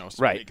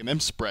 Making them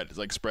spread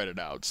it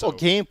out. So. Well,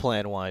 game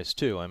plan wise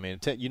too. I mean,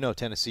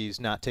 Tennessee's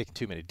not taking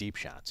too many deep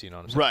shots. You know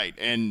what I'm saying? Right,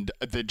 and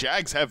the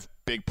Jags have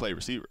big play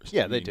receivers.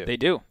 Yeah, they do. They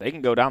do. They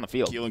can go down the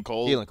field. Keelan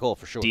Cole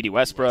for sure. D.D.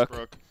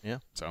 Westbrook. Yeah.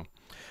 So.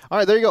 All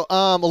right, there you go.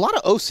 A lot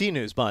of OC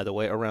news, by the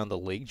way, around the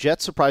league.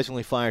 Jets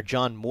surprisingly fired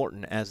John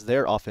Morton as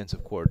their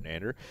offensive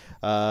coordinator.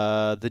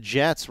 The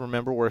Jets,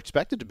 remember, were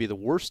expected to be the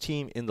worst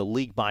team in the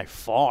league by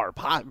far,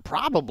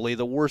 probably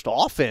the worst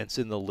offense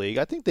in the league.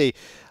 I think they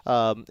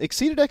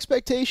exceeded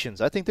expectations.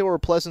 I think they were a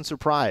pleasant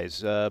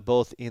surprise,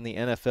 both in the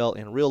NFL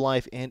in real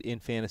life and in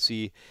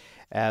fantasy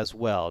as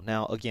well.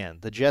 Now, again,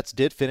 the Jets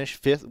did finish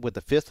fifth with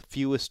the 5th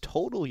fewest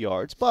total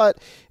yards,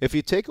 but if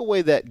you take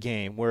away that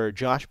game where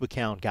Josh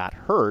McCown got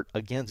hurt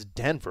against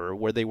Denver,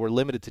 where they were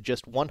limited to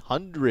just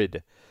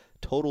 100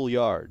 total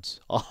yards,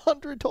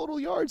 100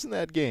 total yards in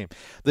that game,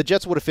 the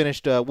Jets would have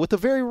finished with a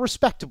very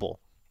respectable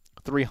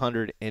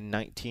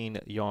 319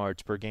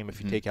 yards per game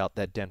if you take out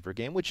that Denver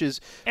game, which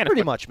is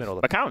pretty much middle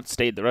of the McCown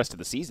stayed the rest of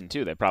the season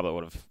too. They probably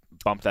would have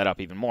bumped that up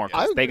even more.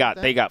 They got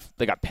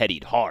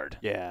pettied hard.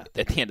 Yeah.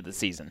 At the end of the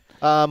season.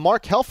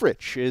 Mark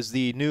Helfrich is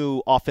the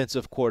new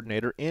offensive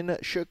coordinator in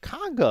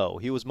Chicago.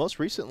 He was most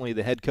recently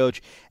the head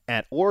coach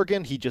at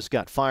Oregon. He just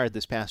got fired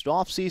this past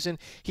offseason.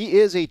 He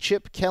is a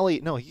Chip Kelly.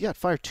 No, he got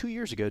fired 2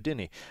 years ago, didn't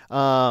he?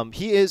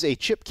 He is a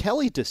Chip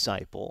Kelly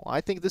disciple.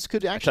 I think this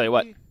could actually. I'll tell you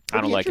what. I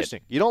don't like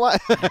it. You don't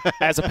like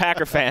As a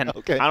Packer fan,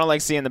 okay. I don't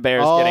like seeing the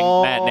Bears getting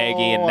Matt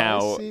Nagy and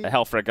now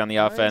Helfrich on the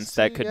offense.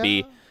 That could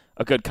be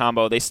a good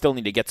combo. They still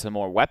need to get some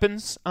more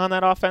weapons on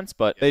that offense,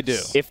 but they do.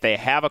 If they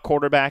have a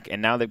quarterback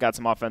and now they've got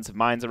some offensive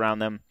minds around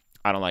them,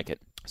 I don't like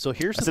it. So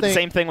here's the thing. The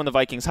same thing when the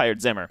Vikings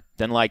hired Zimmer.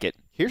 Didn't like it.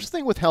 Here's the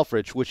thing with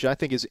Helfrich, which I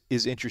think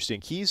is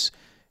interesting. He's,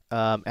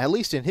 at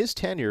least in his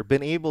tenure,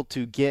 been able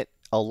to get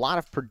a lot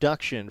of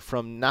production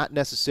from not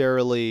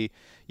necessarily,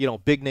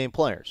 big-name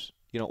players.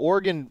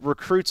 Oregon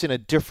recruits in a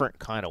different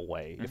kind of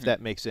way, if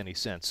that makes any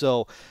sense.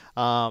 So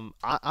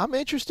I'm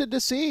interested to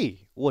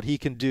see what he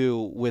can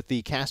do with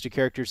the cast of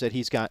characters that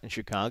he's got in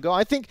Chicago.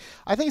 I think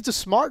it's a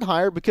smart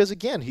hire because,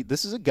 again,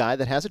 this is a guy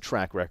that has a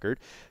track record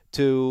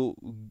to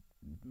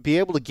be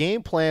able to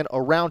game plan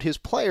around his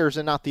players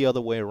and not the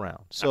other way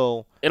around.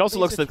 So it also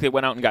looks like they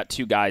went out and got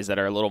two guys that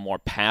are a little more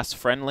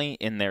pass-friendly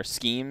in their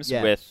schemes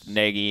with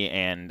Nagy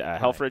and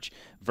Helfrich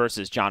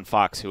versus John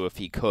Fox, who, if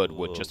he could,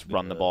 would just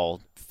run the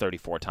ball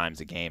 34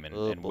 times a game and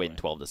win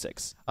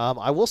 12-6.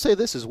 I will say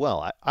this as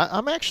well.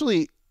 I'm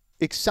actually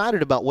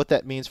excited about what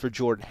that means for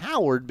Jordan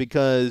Howard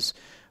because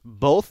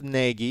both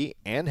Nagy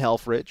and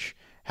Helfrich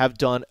have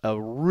done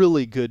a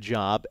really good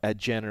job at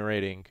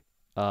generating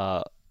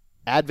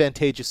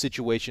advantageous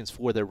situations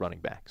for their running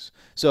backs.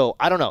 So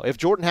I don't know if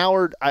Jordan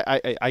Howard,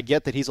 I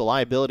get that he's a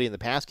liability in the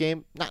pass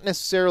game. Not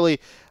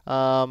necessarily.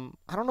 I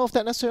don't know if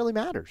that necessarily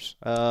matters.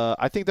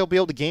 I think they'll be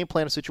able to game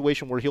plan a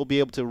situation where he'll be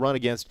able to run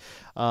against,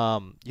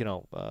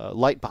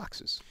 light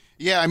boxes.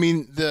 Yeah, I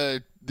mean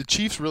the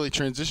Chiefs really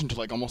transitioned to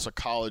like almost a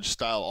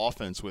college-style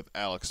offense with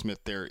Alex Smith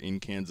there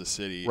in Kansas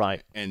City,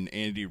 right? And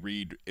Andy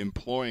Reid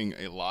employing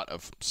a lot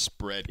of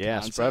spread.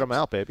 Concepts. Spread them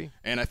out, baby.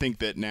 And I think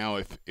that now,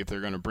 if they're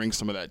going to bring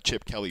some of that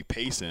Chip Kelly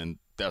pace in,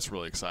 that's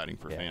really exciting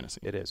for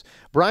fantasy. It is.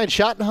 Brian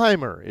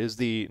Schottenheimer is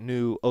the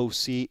new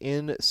OC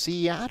in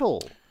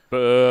Seattle.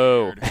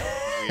 Boo.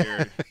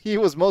 Weird. He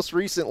was most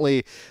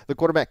recently the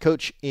quarterback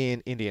coach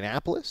in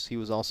Indianapolis. He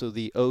was also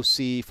the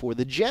OC for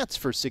the Jets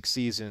for 6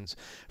 seasons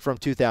from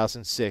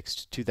 2006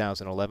 to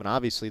 2011.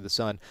 Obviously the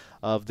son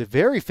of the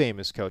very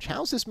famous coach.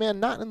 How's this man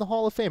not in the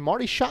Hall of Fame?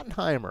 Marty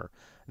Schottenheimer,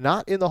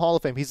 not in the Hall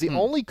of Fame. He's the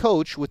only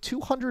coach with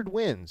 200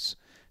 wins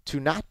to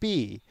not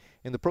be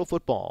in the Pro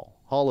Football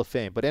Hall of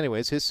Fame. But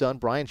anyways, his son,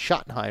 Brian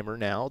Schottenheimer,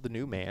 now the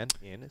new man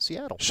in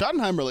Seattle.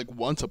 Schottenheimer, like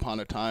once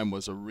upon a time,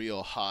 was a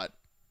real hot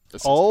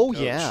assistant coach.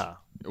 Yeah.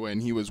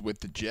 When he was with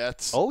the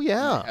Jets. Oh,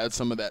 yeah. He had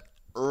some of that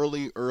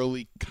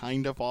early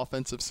kind of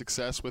offensive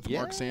success with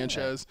Mark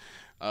Sanchez.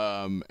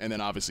 And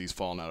then obviously he's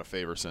fallen out of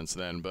favor since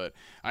then. But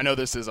I know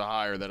this is a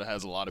hire that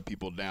has a lot of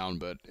people down,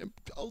 but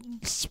I'm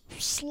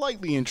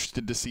slightly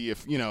interested to see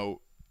if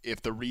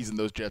the reason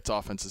those Jets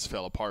offenses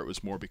fell apart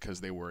was more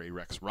because they were a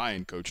Rex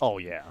Ryan coach. Oh,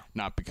 yeah.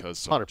 Not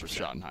because of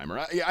 100%.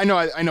 Schottenheimer. I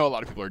know a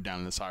lot of people are down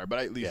in this hire, but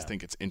I at least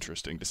think it's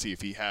interesting to see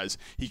if he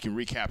can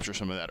recapture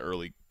some of that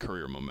early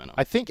career momentum.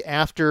 I think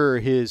after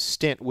his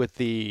stint with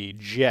the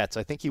Jets,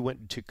 I think he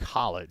went to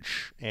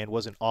college and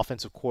was an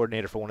offensive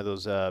coordinator for one of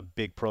those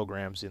big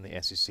programs in the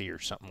SEC or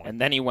something. And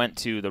then he went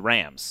to the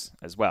Rams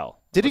as well.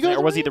 Did he go?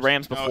 Or was he the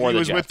Rams before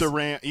the Jets?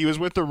 He was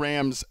with the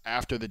Rams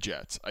after the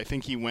Jets. I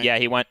think he went. Yeah,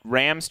 he went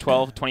Rams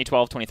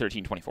 2012,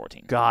 2013,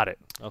 2014. Got it.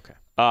 Okay.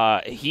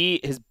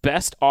 His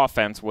best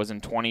offense was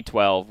in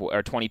 2012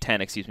 or 2010,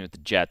 with the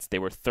Jets. They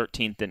were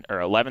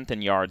 11th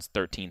in yards,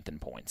 13th in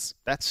points.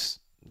 That's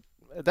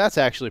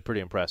actually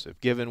pretty impressive,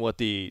 given what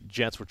the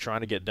Jets were trying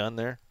to get done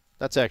there.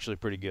 That's actually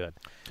pretty good.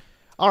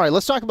 All right,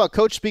 let's talk about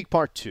Coach Speak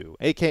Part 2,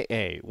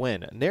 a.k.a.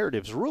 When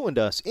Narratives Ruined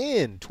Us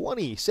in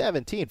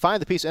 2017. Find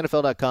the piece,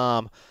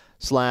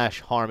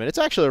 NFL.com/Harmon. It's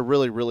actually a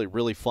really, really,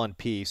 really fun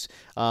piece.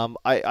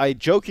 I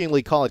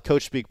jokingly call it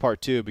Coach Speak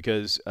Part 2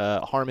 because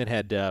Harmon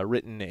had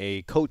written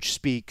a Coach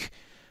Speak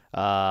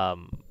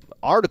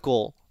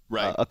article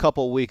a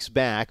couple weeks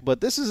back,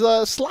 but this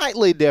is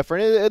slightly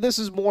different. This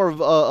is more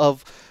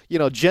of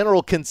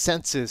general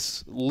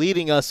consensus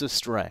leading us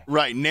astray.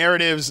 Right,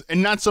 narratives,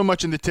 and not so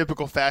much in the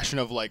typical fashion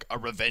of like a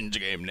revenge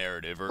game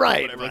narrative or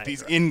whatever, like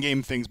these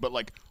in-game things, but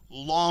like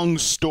long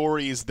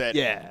stories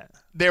that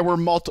there were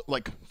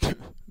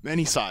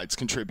many sides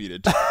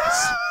contributed to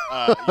this.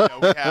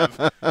 We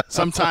have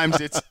sometimes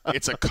it's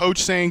a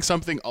coach saying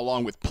something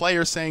along with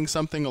players saying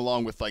something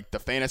along with like the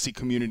fantasy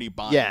community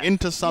buying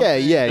into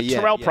something. The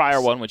Terrell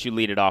Pryor one, which you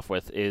lead it off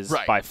with, is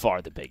by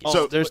far the biggest.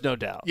 So there's no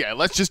doubt. Yeah,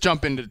 let's just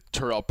jump into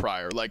Terrell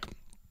Pryor. Like,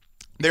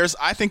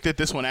 I think that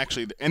this one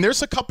actually, and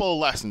there's a couple of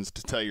lessons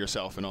to tell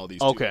yourself in all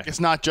these. Okay. Like, it's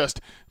not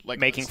just like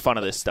making fun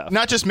of this stuff.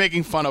 Not just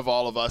making fun of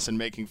all of us and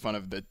making fun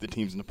of the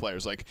teams and the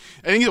players. Like,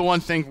 I think the one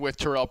thing with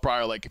Terrell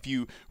Pryor, like if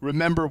you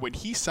remember when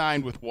he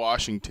signed with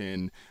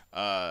Washington,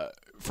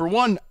 for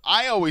one,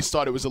 I always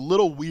thought it was a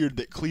little weird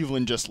that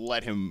Cleveland just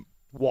let him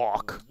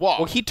walk.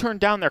 Well, he turned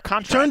down their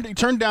contract. He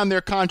turned down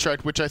their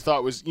contract, which I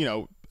thought was,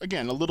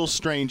 again, a little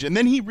strange. And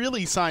then he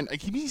really signed a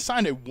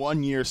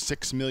 1-year,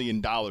 $6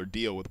 million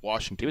deal with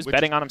Washington. He was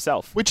betting on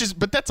himself.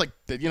 But that's like,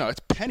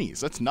 it's pennies.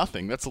 That's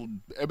nothing.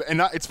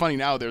 It's funny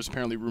now. There's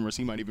apparently rumors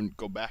he might even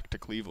go back to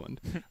Cleveland,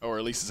 or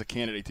at least as a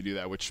candidate to do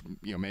that, which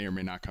may or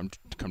may not come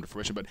to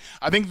fruition. But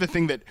I think the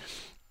thing that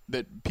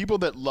people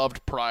that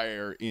loved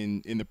Pryor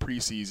in the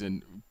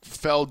preseason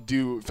fell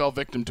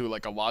victim to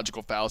like a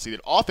logical fallacy that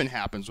often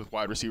happens with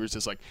wide receivers.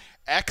 Is like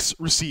X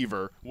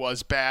receiver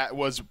was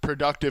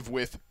productive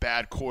with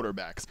bad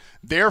quarterbacks.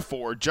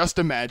 Therefore, just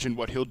imagine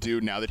what he'll do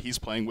now that he's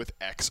playing with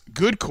X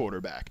good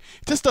quarterback.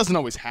 It just doesn't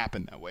always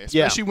happen that way,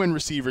 especially when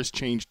receivers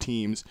change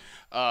teams.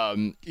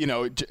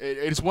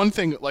 It's one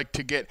thing like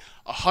to get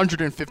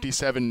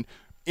 157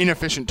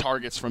 inefficient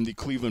targets from the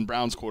Cleveland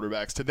Browns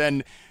quarterbacks to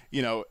then,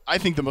 I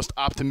think the most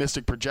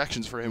optimistic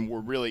projections for him were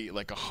really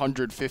like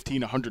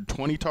 115,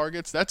 120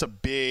 targets. That's a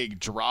big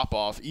drop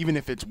off, even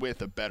if it's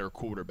with a better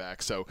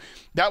quarterback. So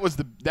that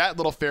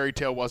little fairy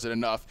tale wasn't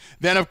enough.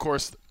 Then, of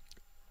course,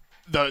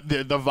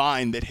 the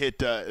vine that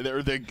hit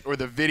or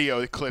the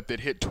video clip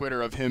that hit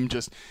Twitter of him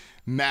just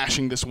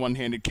mashing this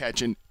one-handed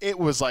catch, and it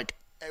was like,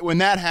 when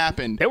that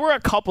happened, there were a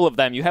couple of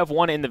them. You have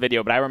one in the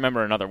video, but I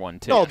remember another one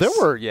too. Oh,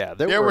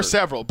 there were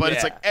several, but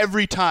it's like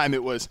every time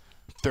it was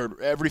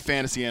every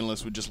fantasy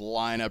analyst would just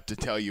line up to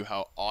tell you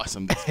how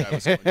awesome this guy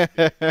was going to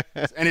be.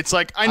 And it's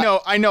like, I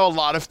know a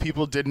lot of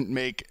people didn't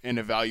make an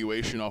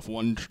evaluation off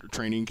one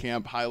training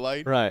camp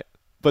highlight. Right.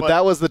 But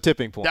that was the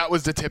tipping point. That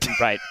was the tipping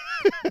point. Right.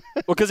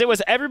 Well, because it was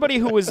everybody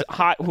who was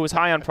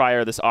high on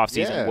Pryor this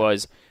offseason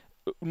was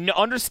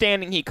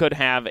understanding he could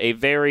have a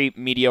very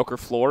mediocre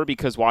floor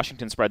because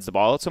Washington spreads the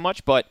ball out so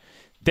much, but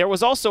there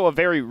was also a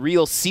very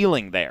real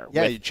ceiling there.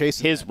 Yeah, with you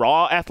chasing his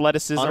raw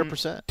athleticism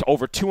 100%. To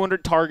over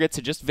 200 targets,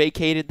 had just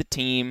vacated the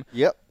team.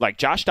 Yep. Like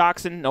Josh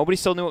Doxson, nobody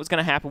still knew what was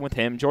going to happen with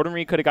him. Jordan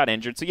Reed could have got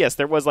injured. So yes,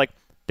 there was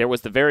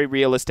the very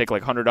realistic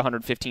 100 to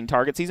 115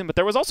 target season, but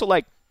there was also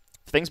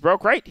if things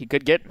broke right, he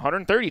could get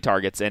 130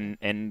 targets and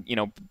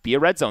be a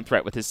red zone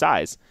threat with his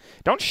size.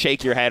 Don't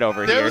shake your head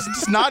over here. There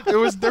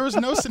was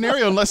no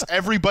scenario unless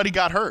everybody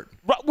got hurt,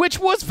 which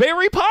was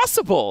very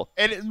possible.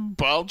 And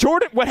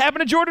what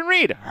happened to Jordan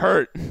Reed?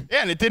 Hurt.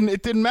 Yeah, and it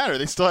didn't matter.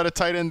 They still had a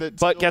tight end that.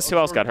 But guess who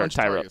else got hurt?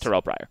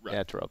 Terrell Pryor. Right.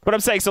 Yeah, Terrell Pryor. But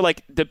I'm saying, so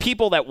the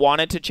people that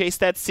wanted to chase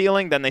that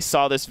ceiling, then they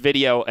saw this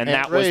video, and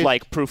that was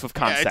proof of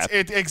concept.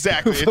 Yeah,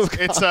 exactly.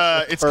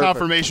 It's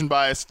confirmation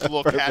bias, a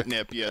little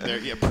catnip.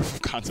 Yeah, proof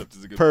of concept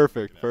is a good.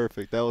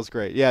 Perfect. That was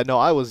great. Yeah, no,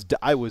 I was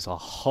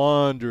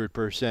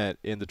 100%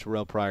 in the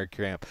Terrell Pryor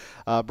camp.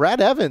 Brad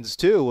Evans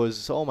too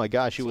was. Oh my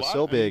gosh, he was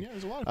so big.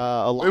 It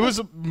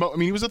was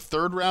he was a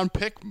third round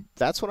pick.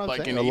 That's what I'm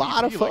saying. A ADP,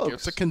 lot of folks.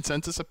 It's a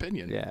consensus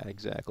opinion. Yeah,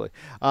 exactly.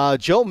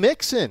 Joe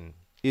Mixon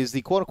is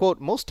the quote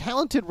unquote most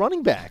talented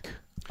running back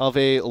of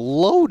a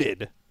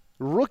loaded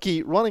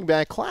rookie running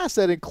back class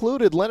that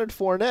included Leonard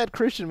Fournette,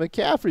 Christian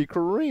McCaffrey,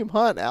 Kareem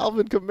Hunt,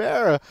 Alvin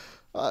Kamara.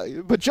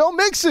 But Joe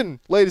Mixon,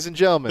 ladies and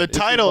gentlemen, the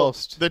title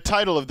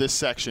of this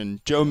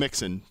section, Joe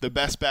Mixon, the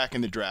best back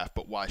in the draft,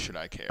 but why should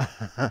I care?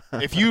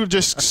 If you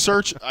just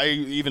search, I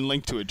even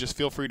linked to it, just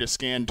feel free to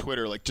scan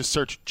Twitter, just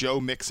search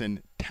Joe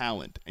Mixon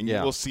talent, and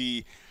you will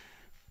see,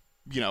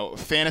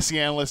 fantasy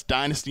analysts,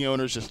 dynasty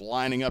owners just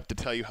lining up to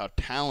tell you how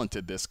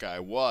talented this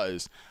guy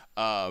was.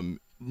 I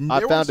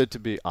found it to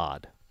be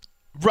odd.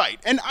 Right,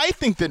 and I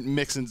think that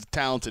Mixon's a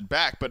talented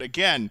back, but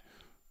again,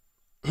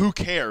 who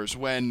cares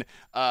when,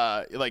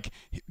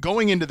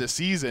 going into the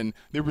season,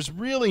 there was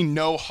really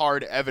no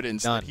hard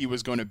evidence that he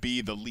was going to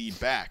be the lead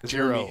back.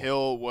 Jeremy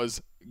Hill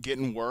was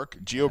getting work.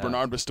 Gio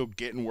Bernard was still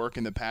getting work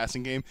in the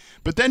passing game.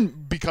 But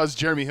then because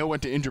Jeremy Hill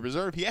went to injured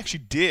reserve, he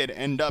actually did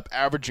end up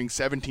averaging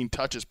 17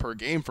 touches per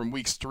game from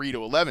weeks 3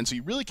 to 11. So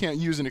you really can't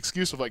use an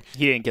excuse of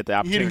he didn't get the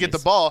opportunities. He didn't get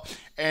the ball,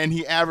 and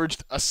he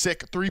averaged a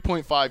sick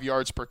 3.5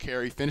 yards per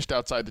carry, finished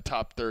outside the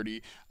top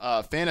 30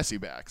 fantasy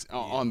backs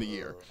on the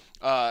year.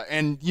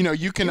 And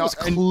you can. He was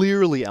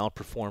clearly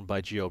outperformed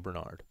by Gio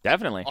Bernard.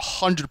 Definitely,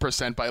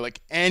 100% by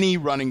any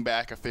running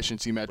back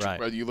efficiency metric. Right.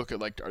 Whether you look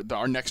at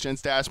our next gen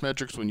stats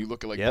metrics, when you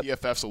look at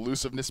PFF's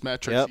elusiveness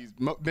metrics,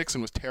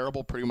 Mixon was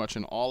terrible pretty much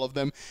in all of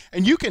them.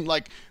 And you can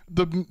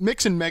the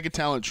Mixon mega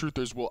talent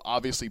truthers will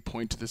obviously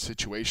point to the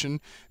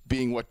situation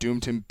being what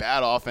doomed him: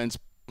 bad offense.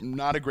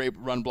 Not a great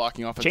run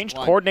blocking offense. Changed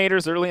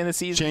coordinators early in the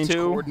season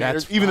too.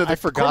 Even though I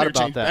forgot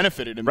about that.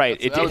 Benefited him. Right,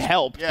 it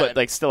helped,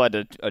 but still had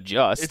to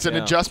adjust. It's an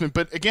adjustment,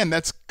 but again,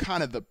 that's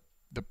kind of the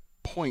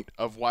point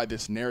of why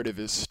this narrative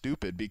is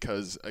stupid.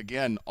 Because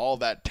again, all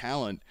that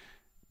talent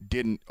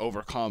didn't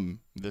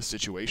overcome this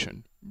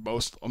situation.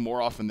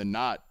 More often than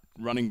not,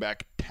 running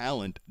back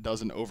talent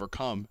doesn't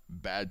overcome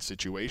bad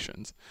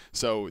situations.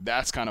 So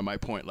that's kind of my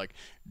point.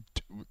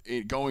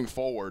 Going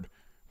forward.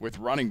 With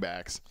running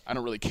backs, I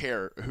don't really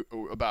care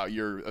about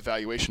your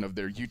evaluation of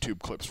their YouTube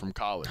clips from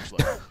college.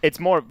 It's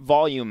more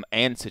volume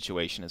and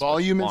situation.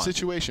 Volume and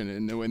situation,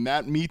 and when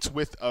that meets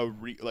with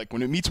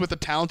when it meets with a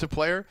talented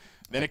player,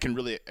 then it can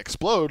really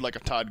explode like a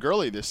Todd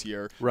Gurley this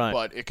year. Right.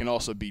 But it can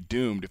also be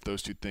doomed if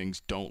those two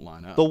things don't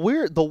line up.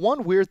 The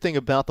one weird thing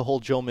about the whole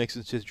Joe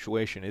Mixon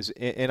situation is,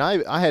 and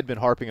I had been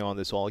harping on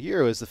this all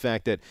year, is the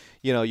fact that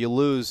you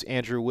lose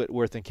Andrew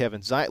Whitworth and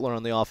Kevin Zeitler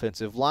on the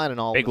offensive line, and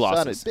all big of a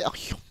losses.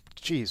 sudden.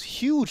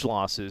 Huge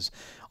losses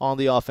on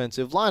the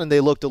offensive line, and they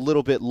looked a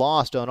little bit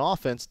lost on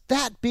offense.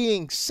 That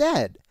being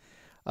said,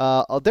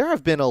 there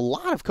have been a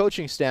lot of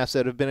coaching staffs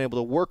that have been able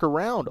to work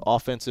around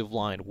offensive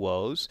line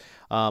woes.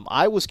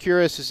 I was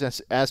curious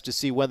as to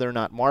see whether or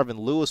not Marvin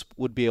Lewis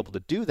would be able to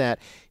do that.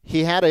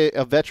 He had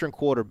a veteran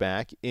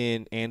quarterback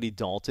in Andy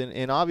Dalton,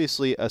 and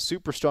obviously a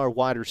superstar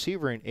wide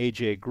receiver in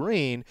A.J.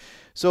 Green.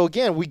 So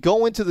again, we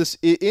go into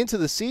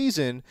the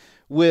season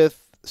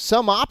with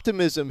some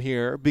optimism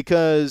here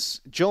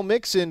because Joe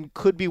Mixon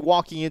could be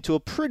walking into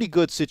a pretty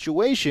good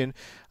situation.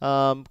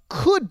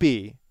 Could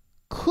be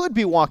could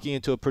be walking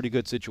into a pretty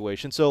good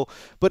situation. So,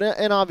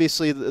 and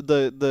obviously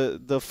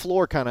the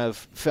floor kind of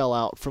fell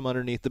out from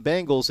underneath the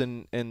Bengals,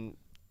 and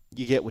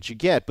you get what you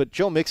get. But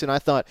Joe Mixon, I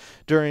thought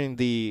during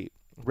the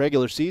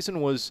regular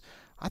season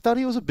I thought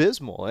he was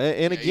abysmal.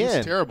 And again, he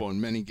was terrible in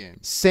many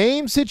games.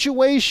 Same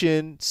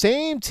situation,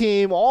 same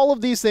team, all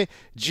of these things.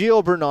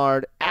 Gio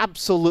Bernard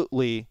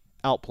absolutely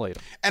outplayed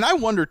him. And I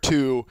wonder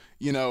too,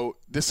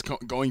 this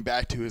going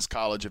back to his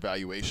college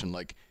evaluation,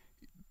 like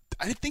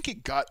I think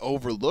it got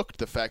overlooked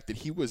the fact that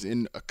he was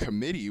in a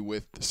committee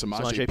with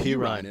Samaje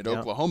Perine at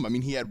Oklahoma. I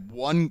mean, he had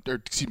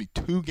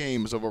 2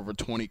 games of over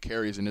 20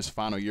 carries in his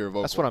final year of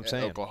That's what I'm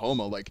saying.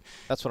 Oklahoma.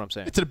 That's what I'm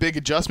saying. It's a big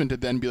adjustment to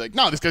then be like,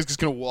 no, this guy's just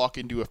going to walk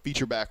into a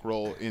feature back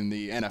role in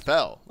the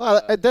NFL.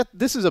 Well,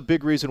 this is a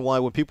big reason why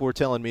when people were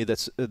telling me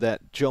that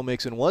Joe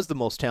Mixon was the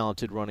most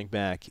talented running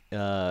back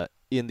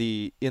in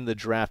the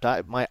draft,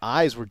 my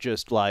eyes were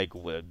just like,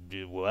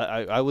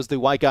 I was the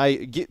white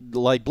guy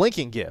like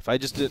blinking gif. I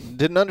just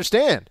didn't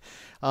understand,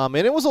 and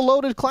it was a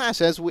loaded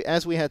class as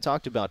we had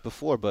talked about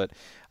before. But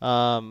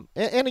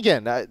and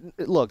again,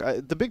 look,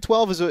 the Big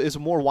 12 is a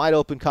more wide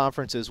open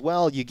conference as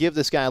well. You give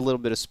this guy a little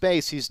bit of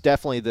space. He's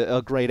definitely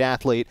a great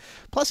athlete.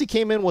 Plus, he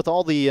came in with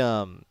all the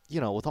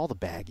with all the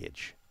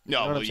baggage. You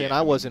know what I'm saying? Yeah.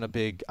 I wasn't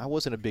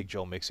a big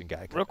Joe Mixon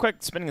guy. Real quick,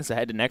 spinning this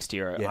ahead to next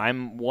year,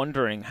 I'm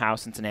wondering how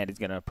Cincinnati's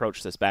going to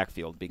approach this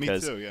backfield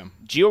because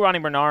Giovanni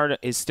Bernard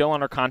is still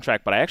under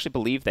contract, but I actually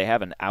believe they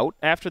have an out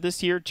after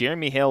this year.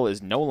 Jeremy Hill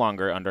is no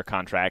longer under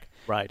contract.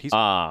 Right.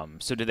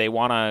 So do they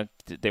want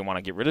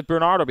to get rid of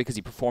Bernard, or because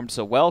he performed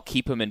so well,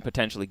 keep him and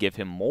potentially give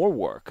him more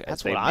work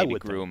as they maybe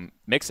groom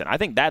Mixon? I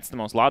think that's the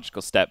most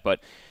logical step, but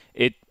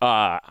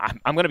I'm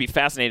going to be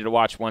fascinated to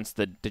watch once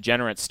the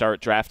degenerates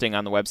start drafting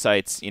on the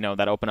websites,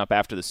 that open up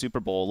after the Super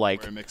Bowl,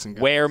 like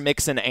where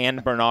Mixon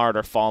and Bernard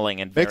are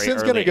falling. And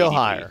Mixon's going to go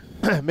higher.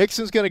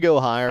 Mixon's going to go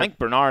higher. I think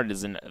Bernard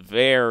is a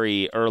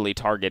very early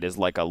target, is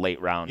like a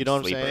late round. You know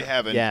what sleeper.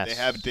 I'm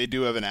saying? They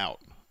do have an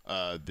out.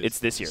 It's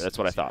this year. That's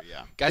what I thought.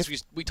 Yeah. Guys,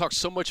 we talked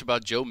so much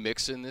about Joe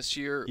Mixon this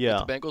year with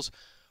the Bengals.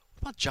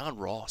 What about John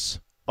Ross?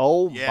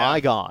 Oh,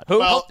 my God.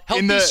 Who?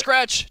 Help me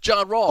scratch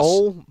John Ross.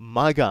 Oh,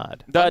 my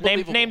God. The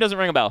name doesn't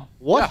ring a bell.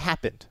 What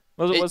happened?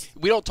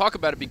 We don't talk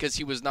about it because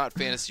he was not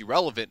fantasy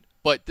relevant,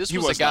 but this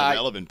was a guy. Not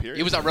relevant, period.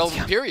 He was not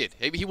relevant, period.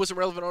 Maybe he wasn't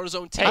relevant on his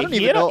own team.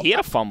 He had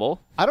a fumble.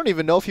 I don't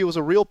even know if he was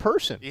a real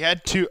person. He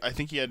had 2. I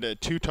think he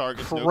had 2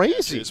 targets, Crazy. no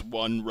catches,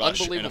 1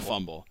 rush, and a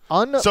fumble.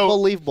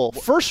 Unbelievable.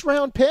 First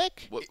round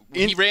pick.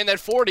 He ran that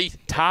 40.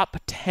 Top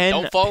 10.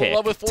 Don't fall pick. in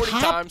love with 40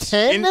 Top times.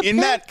 10 in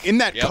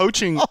that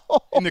coaching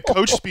in the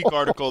Coach Speak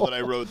article that I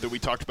wrote that we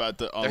talked about.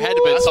 There had to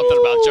have been something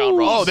about John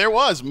Ross. Oh, there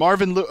was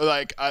Marvin.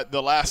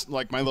 The last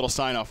my little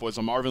sign off was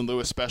a Marvin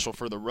Lewis special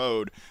for the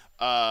road.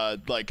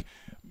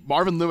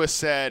 Marvin Lewis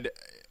said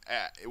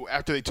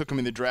after they took him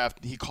in the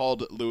draft, he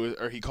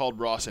called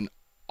Ross an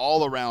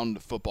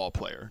all-around football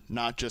player,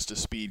 not just a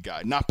speed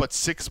guy. But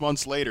 6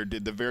 months later,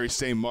 did the very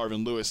same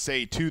Marvin Lewis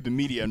say to the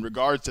media in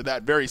regards to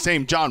that very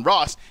same John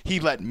Ross, he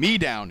let me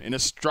down in a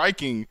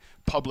striking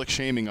public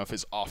shaming of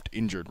his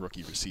oft-injured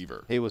rookie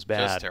receiver. He was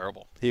bad. Just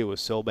terrible. He was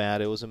so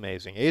bad. It was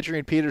amazing.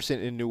 Adrian Peterson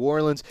in New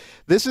Orleans.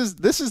 This is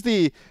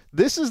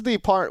the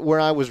part where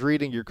I was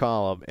reading your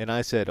column and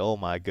I said, "Oh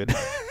my goodness."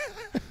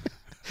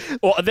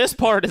 Well, this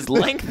part is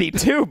lengthy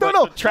too,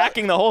 but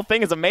tracking the whole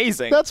thing is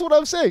amazing. That's what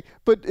I'm saying.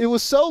 But it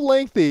was so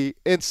lengthy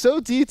and so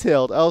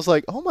detailed. I was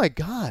like, "Oh my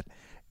God,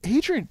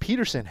 Adrian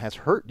Peterson has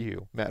hurt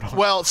you, Matt."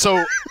 Well,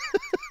 so.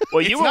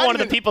 Well, you were one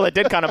of the people that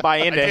did kind of buy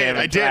into him.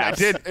 I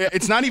did.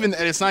 It's not even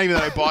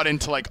that I bought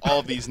into all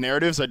of these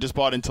narratives. I just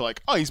bought into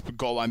he's a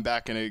goal line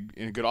back in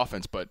a good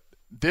offense. But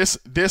this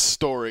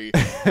story,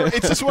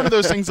 it's just one of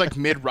those things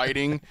mid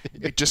writing,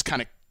 it just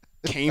kind of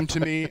came to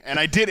me, and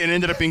I did. It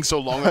ended up being so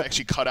long I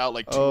actually cut out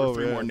 2 or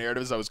 3 more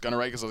narratives I was gonna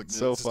write because I was like,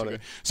 so funny.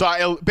 So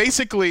I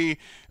basically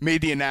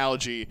made the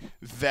analogy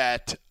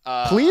that.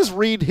 Please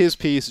read his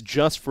piece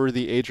just for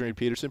the Adrian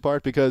Peterson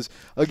part, because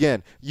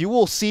again, you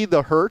will see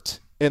the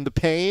hurt and the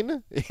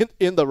pain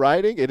in the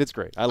writing, and it's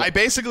great. I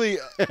basically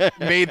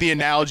made the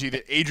analogy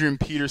that Adrian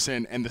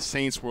Peterson and the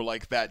Saints were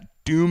like that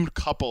doomed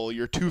couple,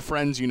 your 2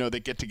 friends,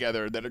 that get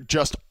together that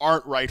just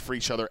aren't right for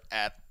each other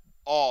at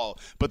all.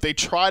 But they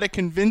try to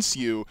convince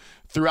you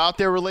throughout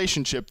their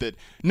relationship that,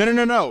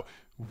 no,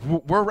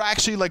 we're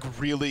actually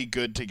really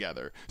good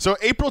together. So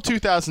April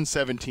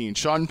 2017,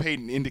 Sean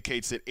Payton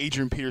indicates that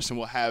Adrian Peterson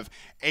will have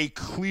a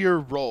clear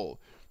role.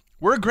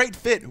 We're a great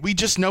fit. We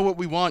just know what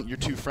we want, your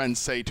 2 friends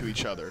say to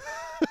each other.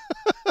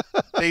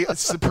 They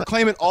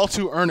proclaim it all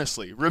too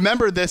earnestly.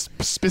 Remember this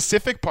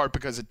specific part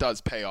because it does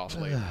pay off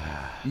later.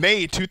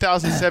 May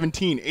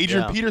 2017,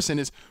 Adrian Peterson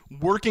is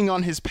working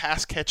on his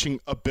pass-catching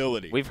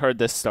ability. We've heard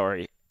this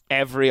story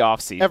every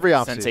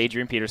offseason since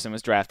Adrian Peterson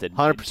was drafted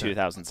 100%. In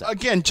 2007.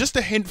 Again, just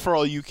a hint for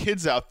all you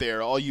kids out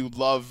there, all you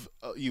love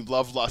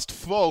lust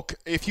folk,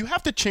 if you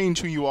have to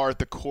change who you are at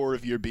the core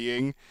of your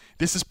being,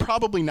 this is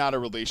probably not a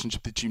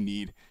relationship that you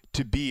need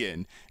to be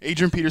in.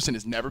 Adrian Peterson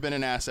has never been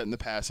an asset in the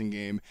passing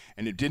game,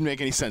 and it didn't make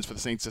any sense for the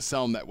Saints to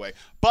sell him that way.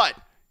 But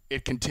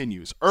it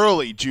continues.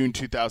 Early June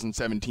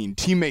 2017,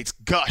 teammates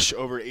gush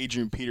over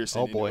Adrian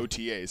Peterson in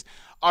OTAs.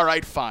 All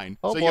right, fine.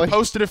 You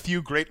posted a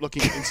few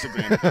great-looking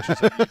Instagram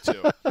pictures of you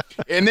two.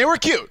 And they were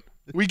cute.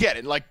 We get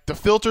it. Like, the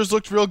filters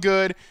looked real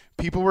good.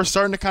 People were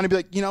starting to kind of be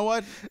like, you know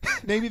what?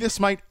 Maybe this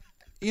might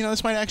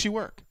actually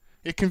work.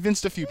 It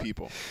convinced a few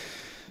people.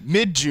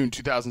 Mid-June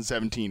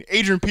 2017,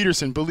 Adrian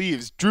Peterson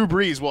believes Drew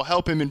Brees will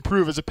help him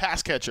improve as a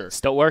pass catcher.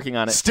 Still working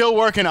on it. It's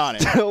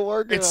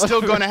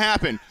still going to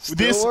happen.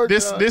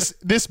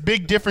 This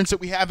big difference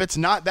that we have, it's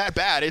not that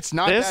bad. It's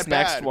not that bad. This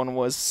next one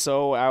was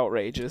so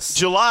outrageous.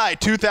 July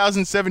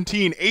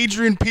 2017,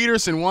 Adrian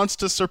Peterson wants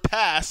to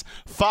surpass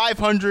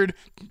 500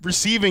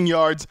 receiving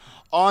yards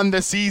on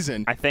the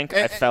season. I think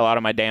I fell out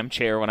of my damn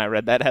chair when I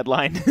read that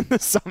headline in the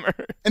summer.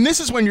 And this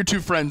is when your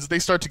two friends, they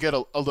start to get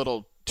a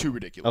little too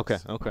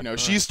ridiculous. Okay.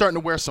 She's starting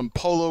to wear some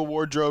polo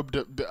wardrobe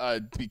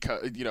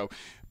because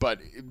but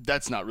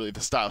that's not really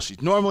the style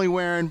she's normally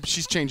wearing.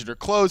 She's changing her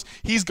clothes.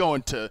 He's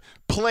going to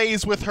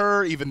plays with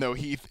her, even though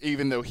he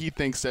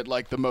thinks that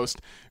like the most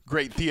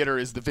great theater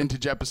is the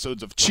vintage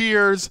episodes of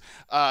Cheers.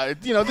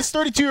 This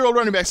 32-year-old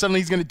running back, suddenly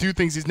he's going to do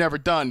things he's never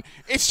done.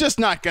 It's just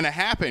not going to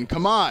happen.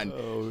 Come on.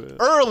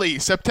 Early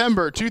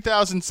September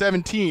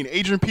 2017,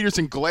 Adrian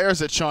Peterson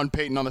glares at Sean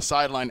Payton on the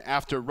sideline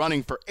after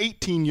running for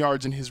 18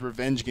 yards in his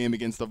revenge game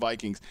against the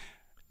Vikings.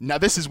 Now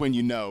this is when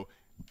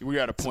we're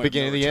at a point of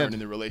no return in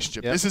the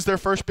relationship. Yep. This is their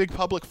first big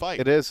public fight.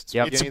 It is. It's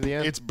beginning of the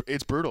end.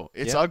 It's brutal.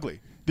 It's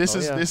ugly. This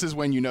is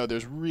when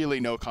there's really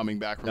no coming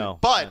back from it.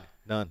 But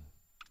none.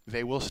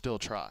 They will still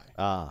try.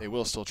 They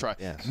will still try.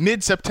 Yes.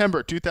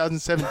 Mid-September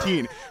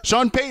 2017,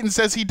 Sean Payton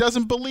says he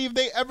doesn't believe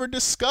they ever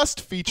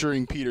discussed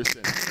featuring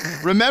Peterson.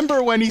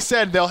 Remember when he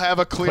said they'll have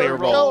a clear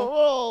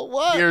role?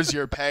 What? Here's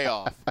your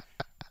payoff.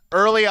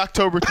 Early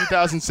October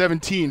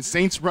 2017,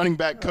 Saints running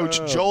back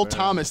coach Joel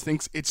Thomas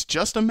thinks it's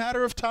just a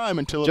matter of time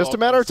until just a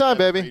matter of time,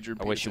 baby.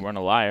 I wish you weren't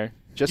a liar.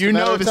 Just a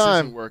matter of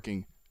time. Isn't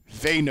working.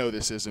 They know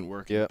this isn't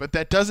working. Yep. But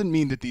that doesn't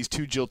mean that these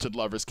two jilted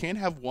lovers can't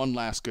have one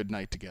last good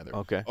night together.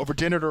 Okay. Over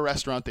dinner at a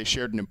restaurant, they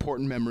shared an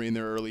important memory in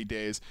their early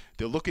days.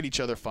 They'll look at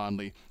each other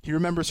fondly. He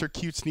remembers her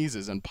cute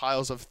sneezes and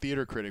piles of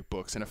theater critic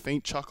books and a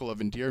faint chuckle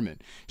of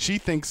endearment. She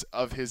thinks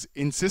of his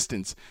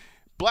insistence.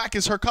 Black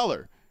is her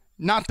color,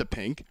 not the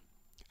pink.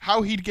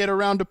 How he'd get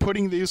around to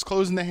putting these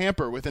clothes in the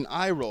hamper with an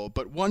eye roll,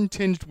 but one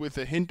tinged with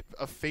a hint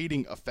of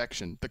fading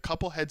affection. The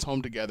couple heads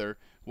home together,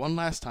 one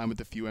last time with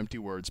a few empty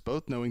words,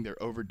 both knowing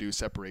their overdue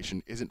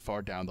separation isn't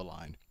far down the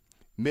line.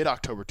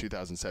 Mid-October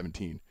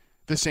 2017,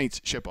 the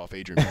Saints ship off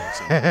Adrian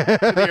Peterson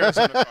to the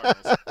Arizona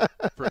Cardinals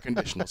for a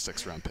conditional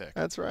 6th-round pick.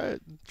 That's right.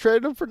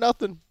 Traded him for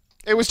nothing.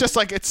 It was just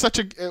like, it's such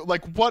a,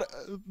 like, what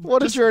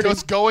a journey.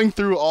 Just going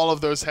through all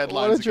of those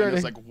headlines again,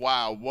 it's like,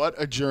 wow, what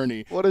a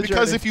journey.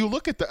 Because if you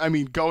look at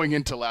going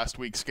into last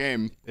week's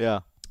game,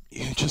 you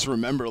just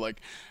remember,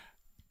 like,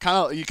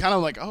 you kind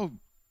of like, oh,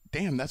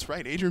 damn, that's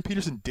right. Adrian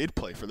Peterson did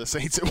play for the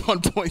Saints at one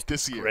point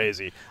this year.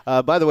 Crazy.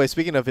 By the way,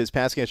 speaking of his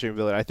pass catching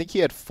ability, I think he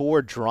had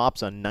 4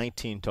 drops on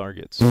 19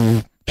 targets.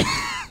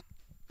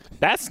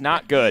 That's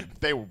not good.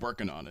 They were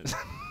working on it.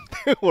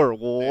 They were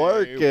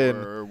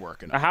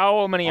working on it.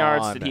 How many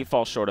yards did he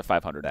fall short of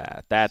 500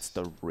 at? That's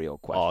the real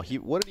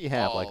question. What did he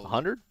have, like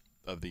 100?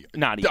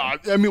 Not even.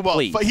 I mean, well,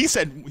 Please. he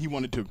said he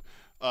wanted to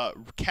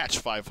catch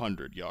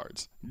 500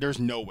 yards. There's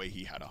no way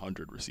he had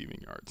 100 receiving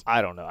yards.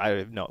 I don't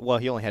know. Well,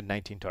 he only had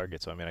 19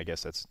 targets, so I mean, I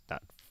guess that's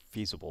not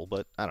feasible,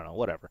 but I don't know,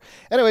 whatever.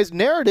 Anyways,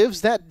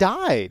 narratives that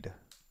died.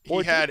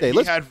 He had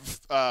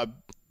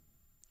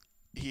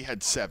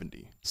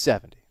 70.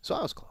 70. So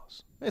I was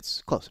close.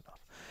 It's close enough.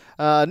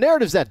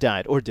 Narratives that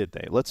died, or did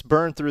they? Let's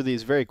burn through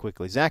these very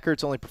quickly. Zach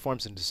Ertz only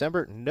performs in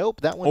December.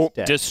 Nope, that one's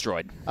dead.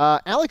 Destroyed.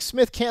 Alex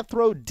Smith can't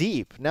throw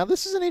deep. Now,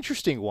 this is an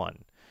interesting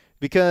one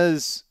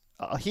because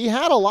he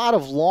had a lot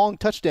of long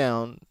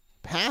touchdown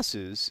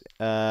passes,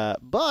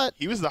 but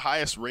he was the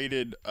highest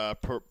rated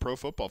Pro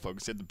Football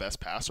Focus. He had the best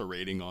passer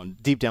rating on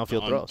deep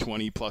downfield throws,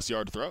 20-plus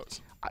yard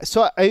throws.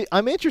 So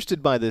I'm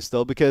interested by this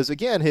though because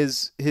again,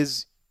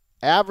 his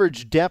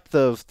average depth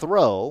of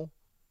throw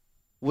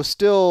was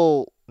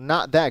still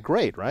not that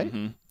great, right?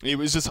 Mm-hmm.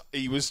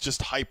 He was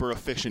just hyper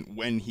efficient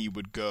when he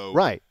would go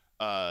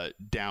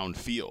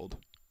downfield.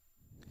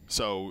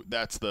 So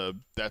that's the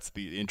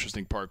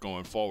interesting part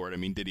going forward. I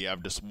mean, did he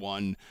have just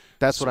one?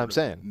 That's what I'm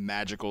saying.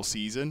 Magical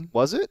season.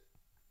 Was it?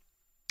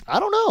 I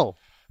don't know.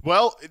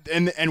 Well,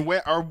 and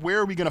where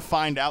are we going to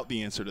find out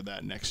the answer to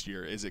that next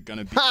year? Is it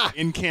going to be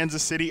in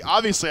Kansas City?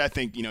 Obviously, I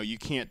think you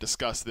can't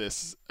discuss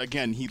this.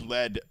 Again, he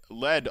led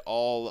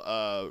all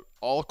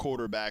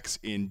quarterbacks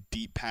in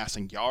deep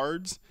passing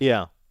yards.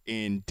 Yeah.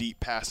 In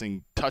deep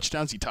passing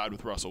touchdowns, he tied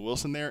with Russell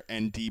Wilson there,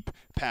 and deep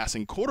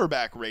passing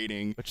quarterback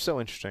rating, which is so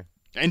interesting.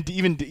 And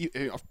even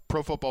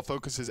Pro Football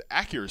Focus's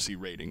accuracy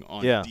rating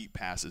on deep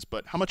passes.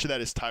 But how much of that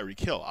is Tyreek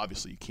Hill?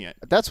 Obviously, you can't.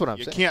 That's what I'm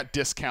saying. You can't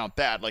discount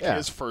that. Like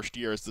his first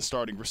year as the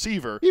starting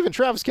receiver. Even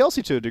Travis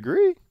Kelce to a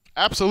degree.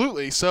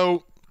 Absolutely.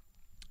 So,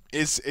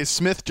 Is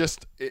Smith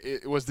just?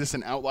 Was this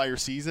an outlier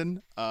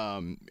season?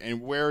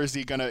 And where is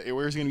he gonna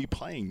be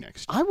playing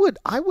next year?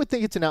 I would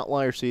think it's an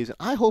outlier season.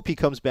 I hope he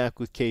comes back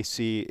with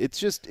KC.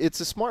 It's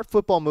a smart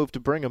football move to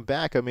bring him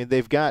back. I mean,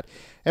 they've got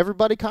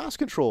everybody cost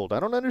controlled. I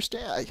don't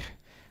understand.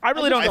 I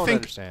really don't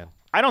understand.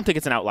 I don't think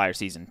it's an outlier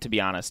season, to be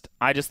honest.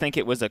 I just think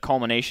it was a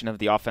culmination of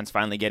the offense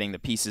finally getting the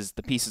pieces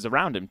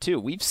around him,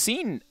 too. We've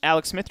seen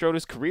Alex Smith throughout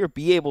his career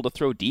be able to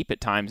throw deep at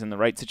times in the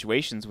right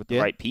situations with the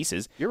right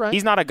pieces. You're right.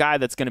 He's not a guy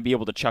that's going to be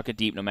able to chuck it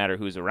deep no matter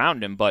who's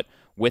around him, but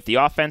with the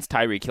offense,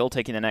 Tyreek Hill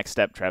taking the next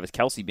step, Travis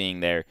Kelce being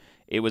there,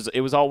 it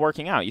was all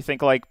working out. You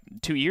think like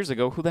 2 years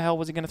ago, who the hell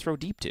was he going to throw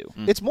deep to?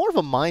 It's more of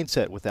a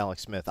mindset with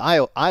Alex Smith. I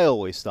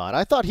always thought.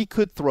 I thought he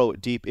could throw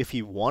it deep if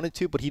he wanted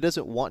to, but he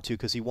doesn't want to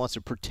because he wants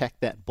to protect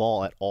that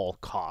ball at all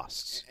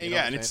costs.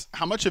 And it's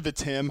how much of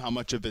it's him, how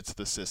much of it's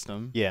the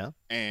system. Yeah.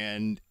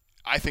 And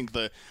I think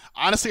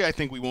honestly, I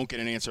think we won't get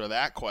an answer to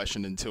that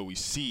question until we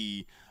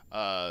see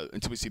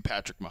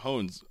Patrick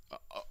Mahomes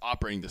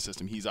operating the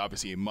system. He's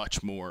obviously a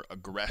much more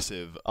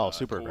aggressive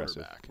super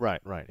aggressive.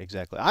 Right,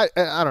 exactly. I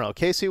don't know.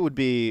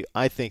 KC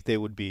I think they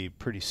would be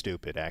pretty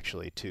stupid,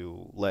 actually,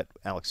 to let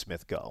Alex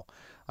Smith go.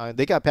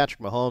 They got Patrick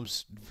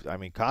Mahomes. I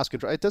mean, cost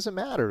control. It doesn't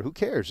matter. Who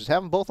cares? Just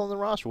have them both on the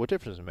roster. What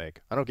difference does it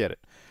make? I don't get it.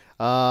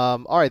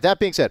 All right, that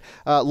being said,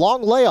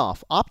 long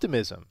layoff,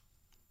 optimism.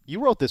 You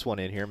wrote this one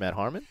in here, Matt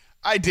Harmon.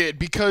 I did,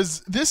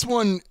 because this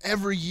one,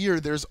 every year,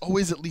 there's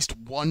always at least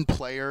one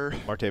player.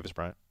 Martavis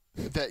Bryant.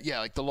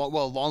 Like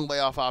long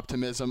layoff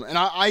optimism. And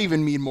I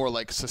even mean more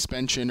like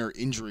suspension or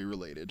injury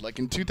related. Like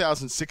in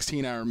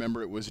 2016, I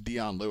remember it was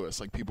Deion Lewis.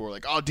 Like people were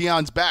like, oh,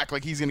 Deion's back.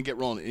 Like he's going to get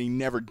rolling. And he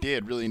never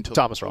did really until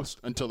the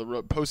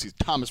postseason.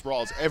 Thomas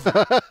Rawls.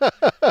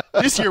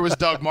 This year was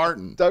Doug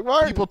Martin.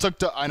 People took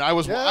and I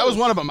was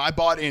one of them. I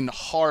bought in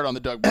hard on the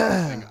Doug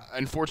Martin thing.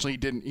 Unfortunately, he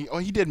didn't.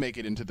 He did make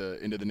it into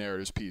the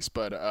narratives piece,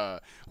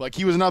 but like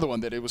he was another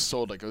one that it was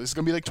sold like, oh, this is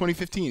going to be like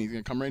 2015. He's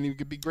going to come right and he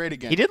could be great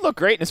again. He did look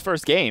great in his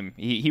first game.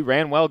 He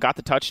ran well, got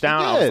the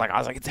touchdown. I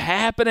was like, it's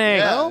happening.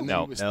 Yeah,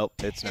 nope,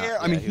 it's not.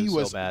 I mean, he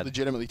was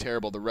legitimately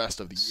terrible the rest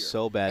of the year.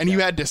 So bad. And you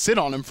had to sit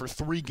on him for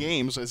 3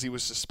 games as he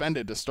was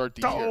suspended to start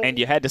the year. And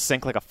you had to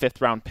sink like a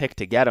 5th-round pick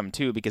to get him,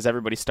 too, because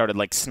everybody started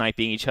like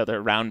sniping each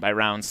other round by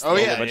round,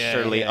 slowly but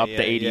surely up the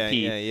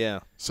ADP. Yeah.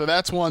 So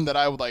that's one that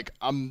I would like.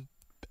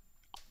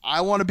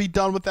 I want to be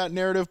done with that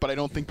narrative, but I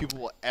don't think people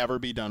will ever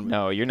be done with it.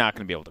 No, you're not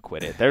going to be able to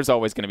quit it. There's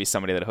always going to be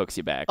somebody that hooks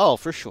you back. Oh,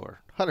 for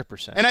sure.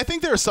 100%. And I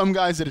think there are some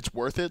guys that it's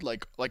worth it,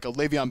 like a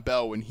Le'Veon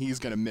Bell when he's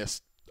going to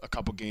miss a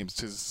couple games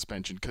to his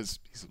suspension because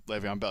he's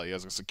Le'Veon Bell. He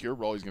has a secure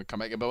role. He's going to come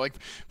back. But like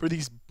for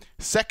these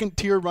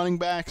second-tier running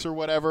backs or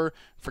whatever,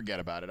 forget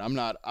about it.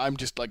 I'm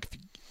just like,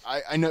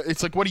 I know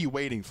it's like, what are you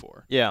waiting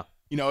for? Yeah.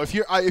 You know,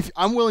 if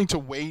I'm willing to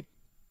wait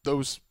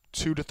those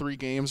 2 to 3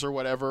 games or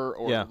whatever,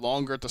 or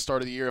longer at the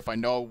start of the year, if I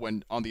know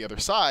when on the other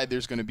side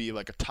there's going to be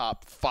like a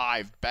top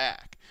 5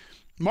 back.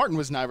 Martin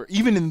was never,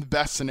 even in the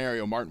best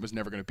scenario, Martin was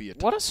never going to be a top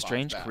 5 What a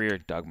strange career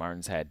Doug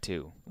Martin's had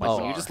too. Like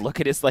when you just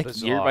look at his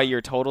year by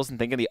year totals and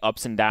think of the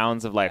ups and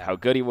downs of like how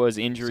good he was,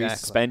 injuries,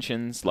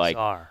 suspensions, like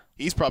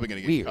he's probably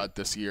going to get cut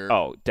this year.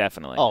 Oh,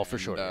 definitely. Oh, for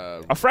sure.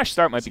 A fresh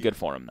start might be good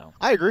for him though.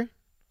 I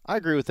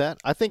agree with that.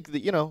 I think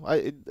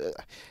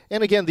that,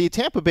 and again, the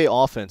Tampa Bay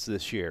offense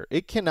this year,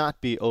 it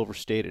cannot be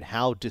overstated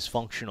how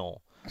dysfunctional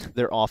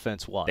their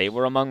offense was. They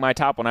were among my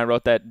top when I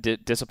wrote that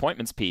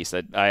disappointments piece.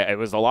 It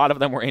was a lot of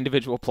them were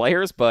individual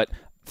players, but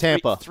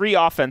Tampa. Three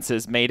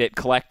offenses made it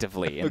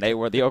collectively, and they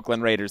were the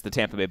Oakland Raiders, the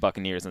Tampa Bay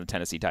Buccaneers, and the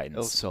Tennessee Titans. It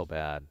was so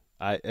bad.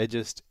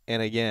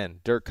 And again,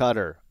 Dirk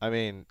Cutter. I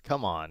mean,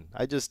 come on.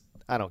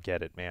 I don't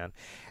get it, man.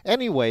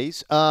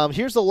 Anyways,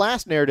 here's the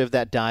last narrative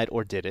that died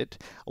or did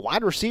it.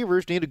 Wide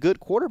receivers need a good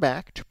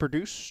quarterback to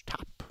produce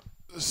top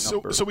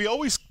numbers. So we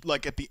always,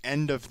 like at the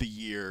end of the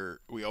year,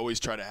 we always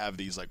try to have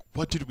these, like,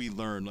 what did we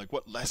learn? Like,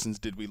 what lessons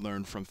did we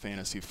learn from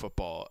fantasy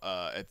football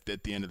at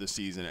the end of the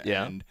season?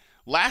 Yeah. And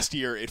last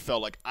year, it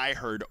felt like I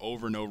heard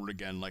over and over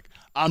again, like,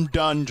 I'm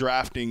done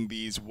drafting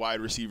these wide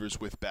receivers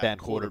with bad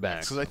quarterbacks.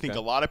 Because I think a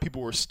lot of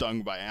people were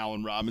stung by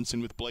Allen Robinson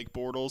with Blake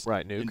Bortles.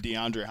 Right, Nuke. And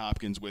DeAndre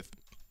Hopkins with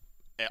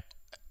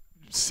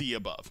C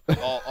above.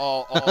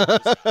 All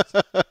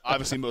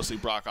obviously mostly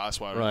Brock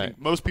Osweiler. Right. I think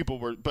most people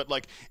were, but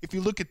like if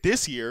you look at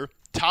this year,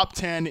 top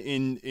 10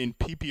 in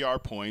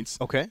PPR points.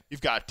 Okay.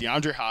 You've got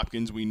DeAndre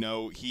Hopkins. We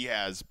know he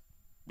has,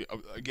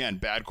 again,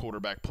 bad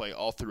quarterback play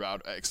all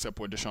throughout, except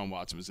when Deshaun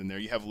Watson was in there.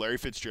 You have Larry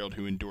Fitzgerald,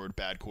 who endured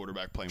bad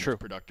quarterback play and was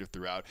productive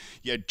throughout.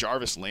 You had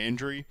Jarvis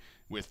Landry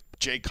with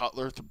Jay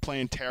Cutler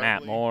playing terribly.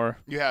 Matt Moore.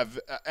 You have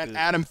and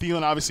Adam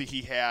Thielen. Obviously,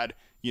 he had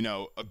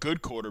a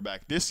good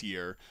quarterback this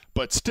year,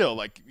 but still,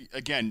 like,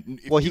 again,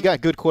 he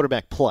got good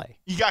quarterback play.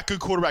 You got good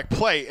quarterback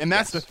play, and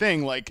that's the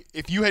thing. Like,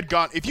 if you had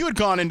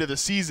gone into the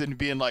season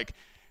being like,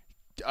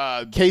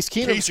 Case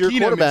Keenum is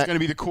going to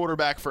be the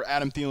quarterback for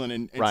Adam Thielen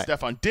and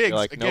Stephon Diggs.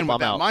 Like, again, with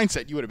that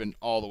mindset, you would have been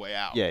all the way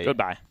out. Yeah.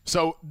 Goodbye.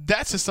 So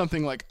that's just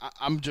something like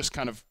I'm just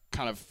kind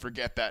of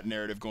forget that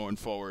narrative going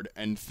forward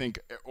and think,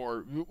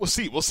 or we'll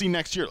see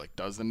next year. Like,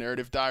 does the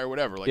narrative die or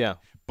whatever? Like,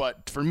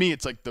 But for me,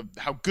 it's like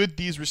how good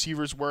these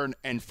receivers were,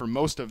 and for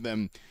most of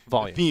them,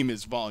 volume. The theme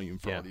is volume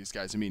for all these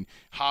guys. I mean,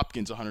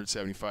 Hopkins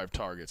 175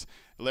 targets,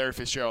 Larry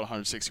Fitzgerald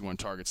 161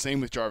 targets. Same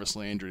with Jarvis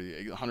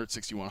Landry,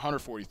 161,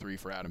 143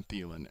 for Adam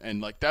Thielen, and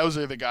like those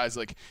are the guys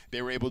like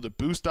they were able to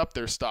boost up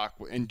their stock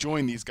and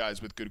join these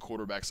guys with good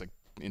quarterbacks like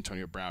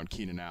Antonio Brown,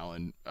 Keenan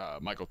Allen,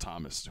 Michael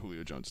Thomas,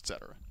 Julio Jones,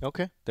 etc.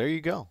 Okay, there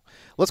you go.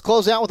 Let's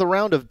close out with a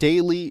round of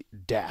daily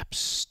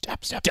daps.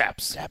 Daps.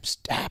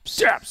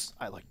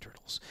 I like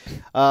turtles.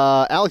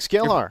 Alex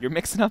Gellar. You're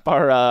mixing up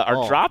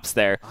our drops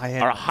there. I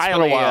am. Our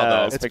highly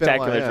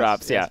spectacular yes,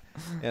 drops. Yes.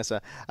 Yes.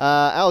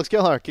 Alex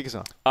Gellar, kick us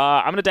off.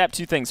 I'm going to dap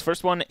two things.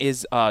 First one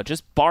is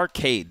just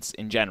barcades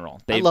in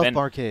general. I love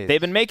barcades.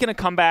 They've been making a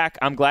comeback.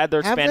 I'm glad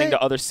they're expanding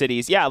to other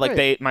cities. Yeah, like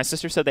Great. my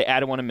sister said they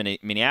added one in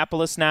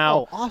Minneapolis now.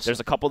 Oh, awesome.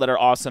 There's a couple that are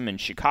awesome in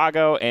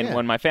Chicago. And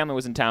when my family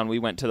was in town, we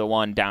went to the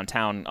one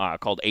downtown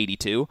called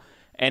 82.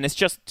 And it's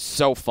just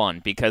so fun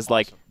because,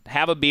 like,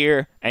 have a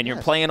beer and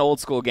you're playing old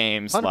school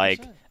games. 100%.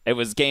 Like, it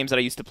was games that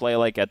I used to play,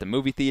 like, at the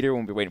movie theater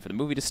when we were waiting for the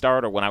movie to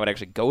start, or when I would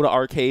actually go to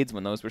arcades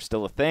when those were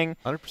still a thing.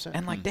 100%.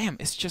 And, like, damn,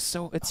 it's just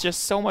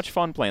so much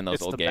fun playing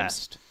those old games.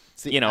 Best.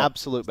 It's the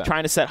absolute best.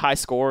 Trying to set high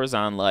scores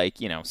on, like,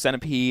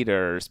 Centipede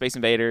or Space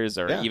Invaders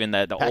or even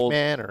the old.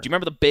 Pac-Man Do you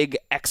remember the big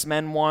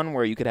X-Men one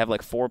where you could have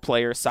like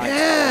 4-player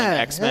side-scrolling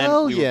X-Men?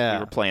 Hell we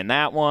were playing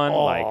that one.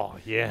 Oh,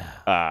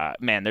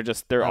 Man,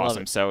 they're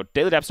awesome. So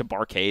daily daps to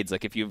barcades.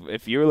 Like if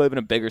you live in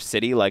a bigger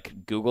city,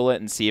 like Google it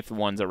and see if the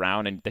one's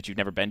around and that you've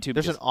never been to.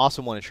 There's an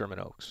awesome one in Sherman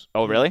Oaks.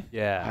 Oh, really?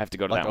 Yeah. I have to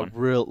go to like that a one.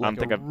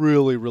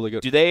 Really, really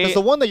good. Do they? Because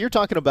the one that you're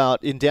talking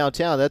about in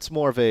downtown, that's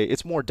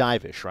it's more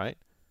dive-ish, right?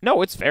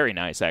 No, it's very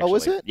nice, actually. Oh,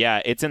 is it?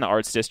 Yeah, it's in the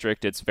Arts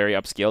District. It's very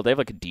upscale. They have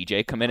like a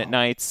DJ come in at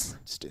nights.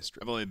 Arts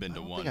District. I've only been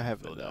to one in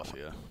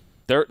Philadelphia.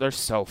 They're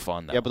so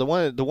fun, though. Yeah,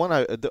 but the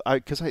one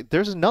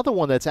there's another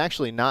one that's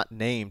actually not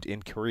named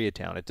in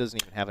Koreatown. It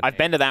doesn't even have a name. I've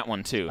been to that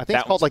one too. I think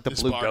it's called like the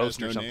Blue bar Ghost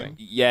has or no something. name?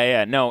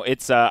 Yeah. No,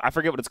 it's I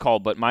forget what it's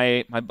called, but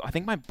I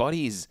think my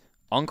buddy's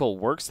uncle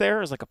works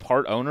there, is like a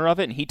part owner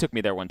of it, and he took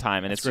me there one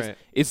time, and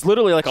it's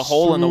literally like a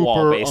hole in the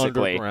wall,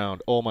 basically.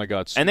 Underground. Oh my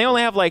God! And they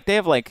only have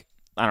like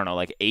I don't know,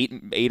 like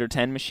eight or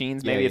 10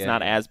 machines. Maybe it's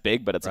not as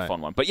big, but it's a fun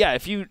one. But yeah,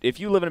 if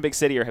you live in a big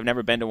city or have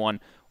never been to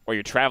one, or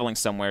you're traveling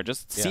somewhere,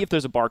 just see if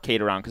there's a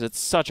barcade around because it's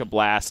such a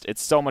blast.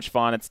 It's so much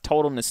fun. It's a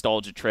total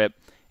nostalgia trip.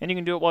 And you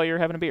can do it while you're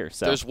having a beer.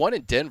 So there's one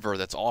in Denver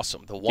that's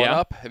awesome. The One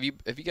Up. Have you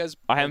guys?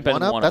 I haven't been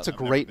to One Up. That's a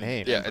great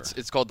name. Yeah,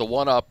 it's called the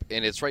One Up,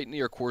 and it's right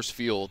near Coors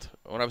Field.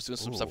 When I was doing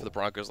some stuff for the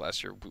Broncos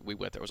last year, we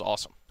went there. It was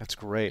awesome. That's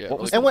great. Yeah,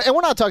 and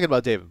we're not talking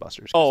about Dave &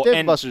 Buster's.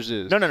 Dave & Buster's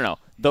is no.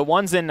 The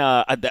ones in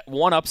that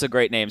One Up's a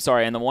great name.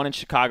 Sorry, and the one in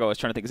Chicago, I was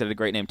trying to think of a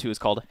great name too. Is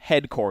called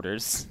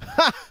Headquarters.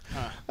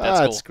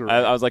 That's cool. Great.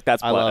 I was like,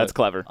 that's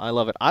clever. I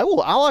love it.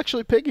 I'll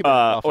actually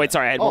piggyback. Wait,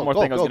 sorry. I had one more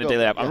thing I was going to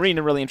daily up. I'm reading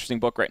a really interesting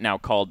book right now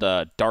called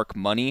Dark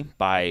Money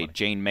by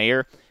Jane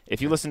Mayer. If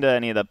you listen to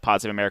any of the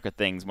Positive America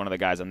things, one of the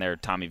guys on there,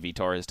 Tommy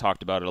Vitor, has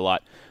talked about it a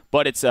lot.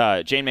 But it's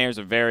Jane Mayer's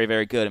a very,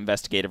 very good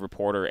investigative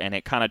reporter, and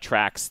it kind of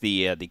tracks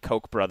the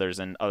Koch brothers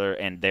and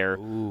their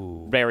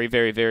very,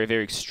 very, very,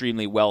 very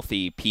extremely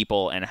wealthy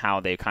people and how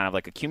they kind of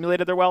like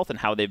accumulated their wealth and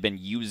how they've been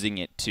using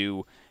it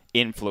to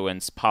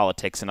influence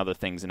politics and other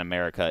things in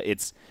America.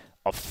 It's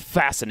a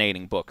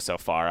fascinating book so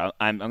far.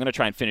 I'm going to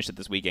try and finish it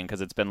this weekend because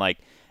it's been like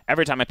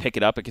every time I pick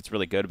it up, it gets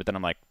really good, but then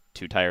I'm like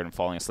too tired and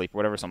falling asleep or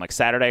whatever. So I'm like,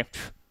 Saturday,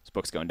 this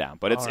book's going down.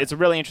 But it's a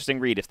really interesting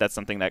read if that's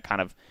something that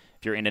kind of,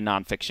 if you're into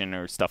nonfiction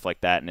or stuff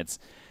like that. And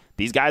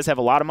these guys have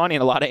a lot of money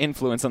and a lot of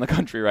influence on the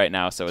country right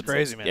now. So it's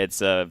crazy, man. It's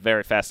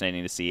very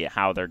fascinating to see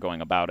how they're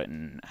going about it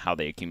and how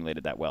they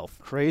accumulated that wealth.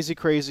 Crazy,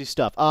 crazy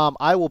stuff.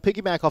 I will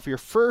piggyback off your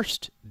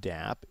first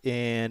DAP,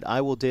 and I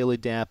will daily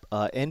DAP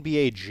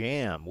NBA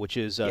Jam, which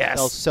is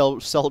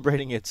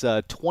celebrating its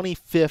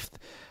 25th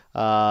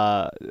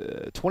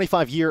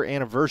 25-year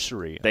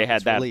anniversary. They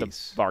had that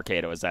release. The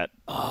Barcade was that.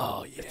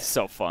 Oh yeah, it's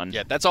so fun.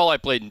 Yeah, that's all I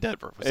played in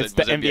Denver. Was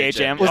the NBA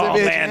Jam. Was oh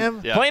NBA man,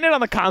 Jam? Yeah. Playing it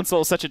on the console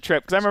is such a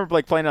trip because I remember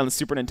like playing it on the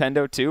Super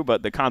Nintendo too,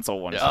 but the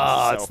console one. Is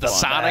it's the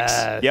fun.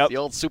 Sonics. Yep. The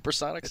old Super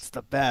Sonics. It's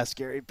the best.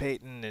 Gary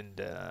Payton and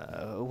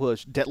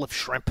Detlef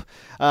Shrimp.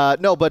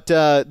 No, but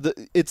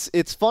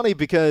it's funny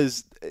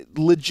because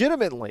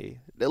legitimately.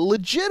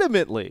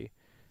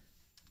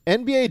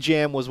 NBA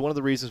Jam was one of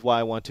the reasons why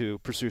I want to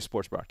pursue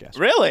sports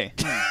broadcasting. Really?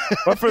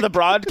 But for the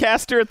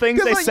broadcaster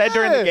things they said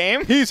during the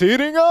game? He's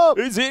heating up.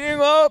 He's heating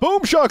up.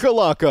 Boom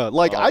shakalaka.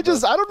 Like, I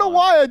don't know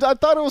why. I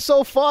thought it was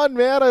so fun,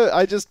 man.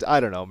 I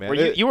don't know, man.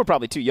 Well, you were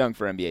probably too young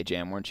for NBA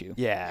Jam, weren't you?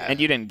 Yeah. And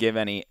you didn't give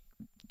any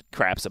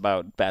craps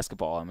about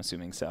basketball, I'm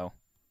assuming so.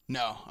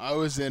 No, I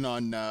was in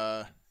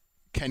on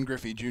Ken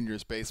Griffey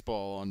Jr.'s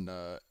baseball on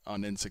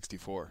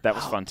N64. That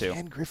was fun too.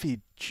 Ken Griffey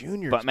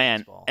Jr.'s But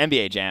man, baseball.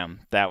 NBA Jam,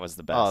 that was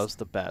the best. Oh, it was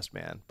the best,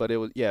 man. But it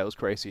was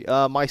crazy.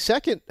 My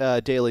second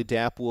daily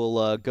DAP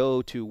will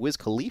go to Wiz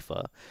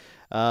Khalifa.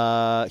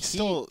 He's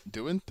still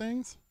doing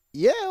things?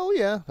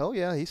 Yeah, oh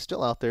yeah, he's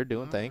still out there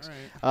doing things.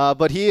 Right.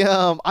 But he,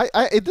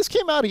 this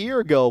came out a year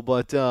ago,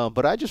 but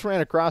I just ran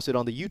across it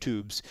on the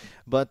YouTubes.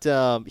 But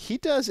he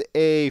does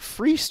a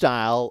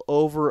freestyle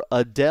over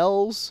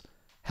Adele's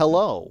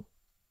 "Hello,"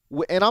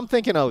 and I'm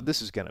thinking, oh,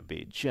 this is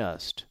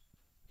just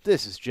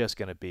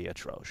gonna be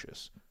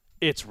atrocious.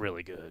 It's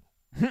really good.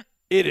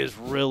 It is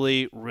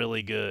really,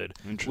 really good.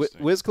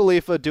 Interesting. Wiz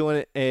Khalifa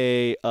doing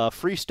a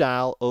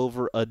freestyle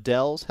over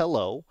Adele's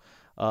 "Hello."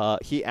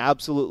 He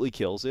absolutely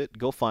kills it.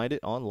 Go find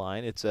it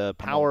online. It's a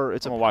Power.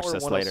 It's a Power watch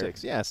this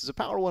 106. later. Yes, it's a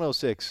Power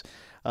 106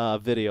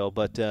 video.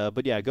 But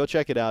yeah, go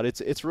check it out.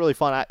 It's really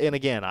fun. And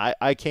again,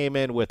 I came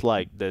in with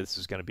like this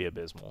is going to be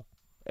abysmal,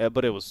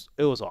 but it was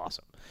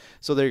awesome.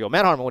 So there you go,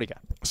 Matt Harmon. What do you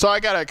got? So I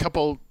got a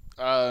couple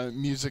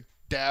music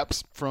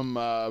daps from.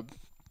 I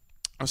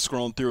was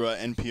scrolling through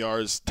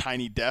NPR's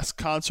Tiny Desk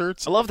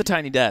concerts. I love the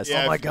Tiny Desk.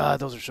 Yeah, oh my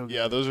God, those are so good.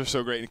 Yeah, those are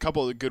so great. And a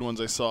couple of the good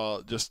ones I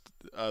saw just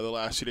the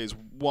last few days.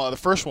 Well, the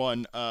first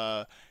one,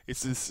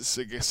 it's this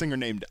singer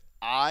named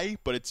I,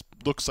 but it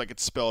looks like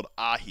it's spelled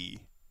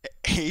Ahi.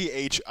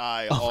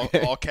 AHI,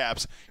 all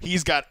caps.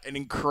 He's got an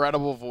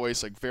incredible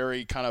voice, like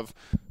very kind of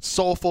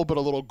soulful, but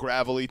a little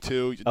gravelly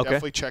too.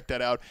 Definitely check that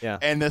out. Yeah.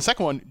 And the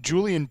second one,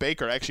 Julian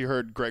Baker. I actually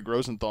heard Greg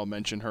Rosenthal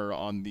mention her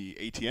on the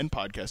ATN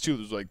podcast too. It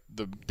was like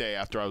the day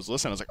after I was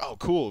listening. I was like, oh,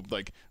 cool.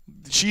 Like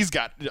she's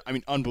got,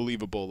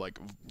 unbelievable. Like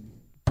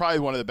probably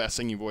one of the best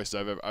singing voices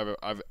I've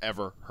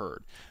ever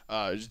heard.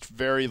 Just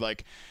very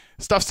like.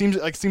 Stuff seems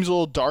a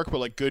little dark, but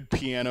like good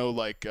piano,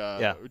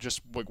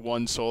 just like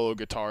one solo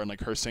guitar and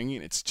like her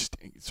singing. It's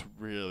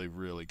really,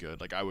 really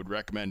good. Like I would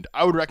recommend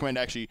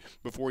actually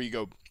before you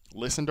go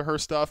listen to her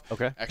stuff.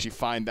 Okay. Actually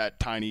find that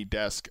Tiny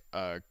Desk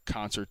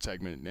concert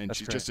segment, and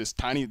she's just this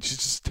tiny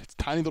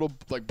little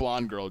like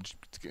blonde girl.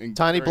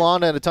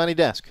 Blonde and a tiny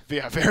desk.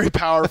 Yeah, very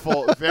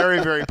powerful,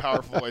 very, very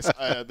powerful voice.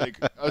 I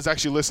was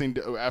actually listening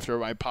after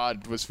my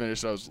pod was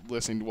finished. I was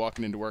listening,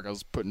 walking into work. I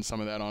was putting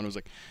some of that on. I was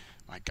like,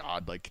 my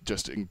God, like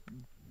just an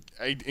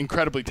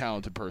incredibly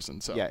talented person.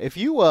 So yeah, if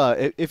you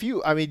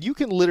you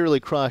can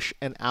literally crush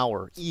an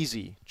hour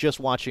easy just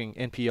watching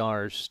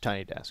NPR's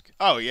Tiny Desk.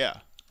 Oh yeah.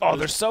 Oh,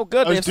 they're so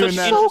good. I was doing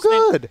that. So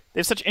good. They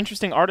have such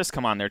interesting artists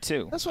come on there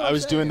too. That's what I I'm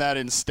was saying. doing that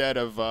instead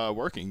of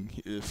working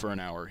for an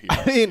hour here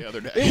the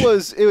other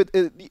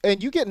day.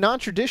 And you get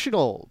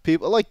non-traditional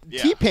people like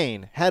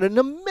T-Pain had an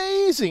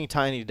amazing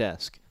Tiny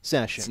Desk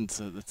session. That's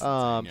insane,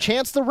 yeah.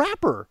 Chance the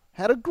Rapper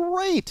had a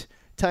great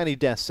Tiny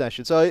Desk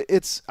session. So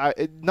it's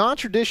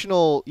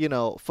non-traditional,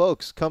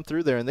 folks come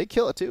through there and they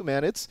kill it too,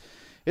 man. It's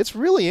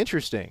really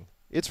interesting.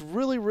 It's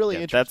really, really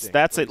interesting.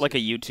 That's like a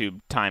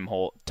YouTube time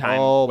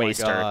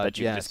waster that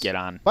you can just get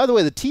on. By the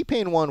way, the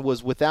T-Pain one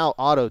was without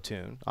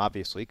auto-tune,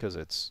 obviously, because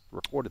it's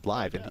recorded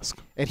live.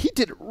 And he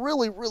did it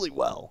really, really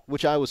well,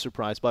 which I was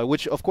surprised by,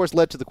 which, of course,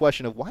 led to the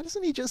question of why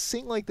doesn't he just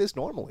sing like this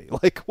normally?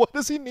 Like, what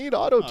does he need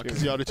auto-tune?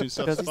 Because the auto-tune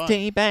stuff's Because fun. it's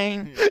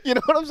T-Pain. You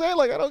know what I'm saying?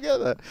 Like, I don't get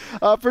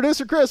that.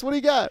 Producer Chris, what do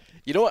you got?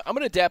 You know what? I'm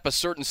going to dap a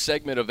certain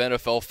segment of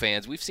NFL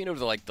fans. We've seen over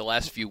the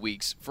last few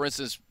weeks. For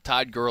instance,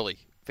 Todd Gurley.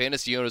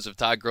 Fantasy owners of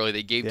Todd Gurley,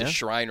 they gave to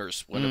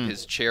Shriners, one of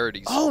his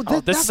charities.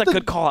 This is a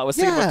good call. I was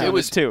thinking about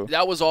it too.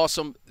 That was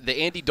awesome. The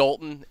Andy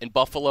Dalton and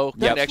Buffalo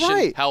connection,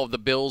 right. how the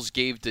Bills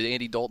gave to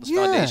Andy Dalton's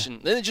foundation.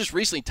 And then just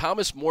recently,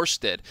 Thomas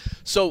Morstead.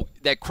 So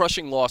that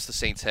crushing loss the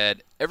Saints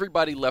had,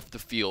 everybody left the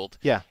field.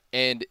 Yeah.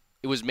 And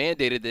it was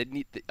mandated that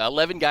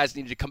 11 guys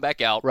needed to come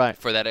back out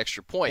for that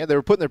extra point. Yeah, they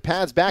were putting their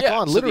pads back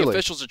on, literally. So the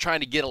officials are trying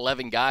to get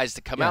 11 guys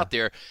to come out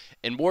there,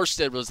 and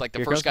Morstead was like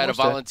the first guy to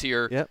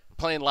volunteer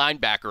playing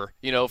linebacker,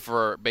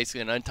 for basically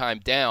an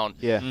untimed down.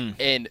 Yeah.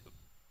 And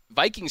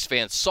Vikings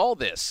fans saw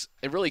this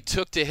and really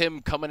took to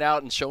him coming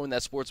out and showing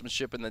that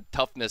sportsmanship and the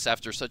toughness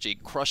after such a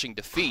crushing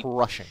defeat.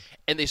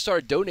 And they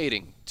started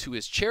donating to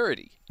his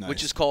charity,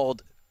 which is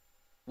called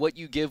What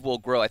You Give Will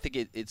Grow. I think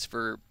it's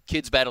for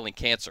kids battling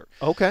cancer.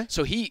 Okay.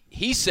 So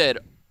he said,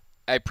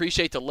 I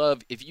appreciate the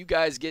love. If you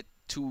guys get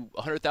to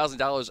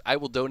 $100,000, I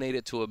will donate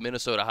it to a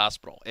Minnesota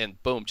hospital.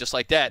 And boom, just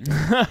like that,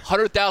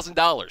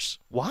 $100,000.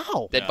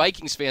 Wow. That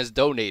Vikings fans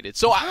donated.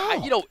 So we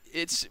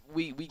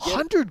get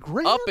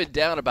 $100,000 up and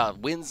down about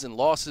wins and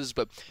losses,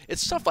 but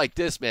it's stuff like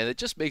this, man, that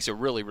just makes it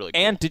really, really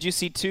cool. And did you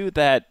see too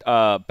that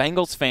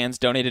Bengals fans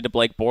donated to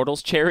Blake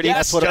Bortles' charity?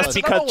 Yes,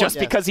 just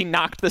because he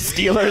knocked the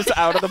Steelers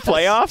out of the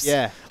playoffs?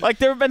 Yeah. Like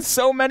there have been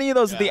so many of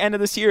those at the end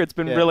of this year. It's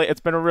been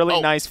a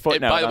really nice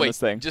footnote by the way, on this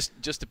thing.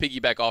 Just to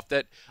piggyback off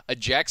that, a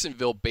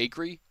Jacksonville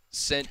bakery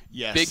sent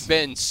Big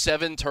Ben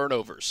 7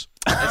 turnovers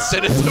and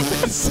sent it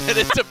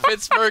to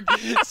Pittsburgh,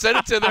 sent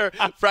it to their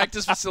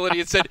practice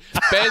facility and said,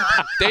 Ben,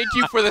 thank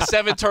you for the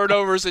 7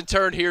 turnovers. In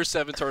turn, here's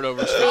 7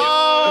 turnovers for you.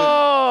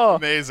 Oh,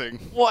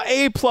 amazing. Well,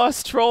 A+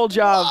 troll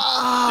job.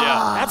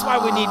 Yeah. That's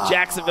why we need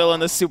Jacksonville in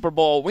the Super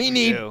Bowl. We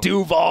need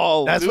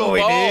Duval. That's what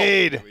we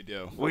need. We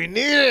do. We need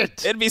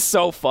it. It'd be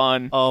so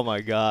fun. Oh, my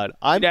God.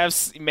 I'd have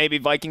maybe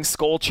Viking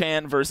Skull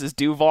Chan versus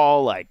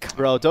Duval.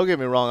 Bro, don't get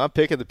me wrong. I'm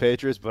picking the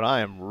Patriots, but I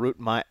am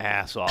rooting my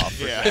ass off.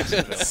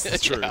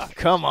 That's true.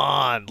 Come on.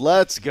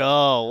 Let's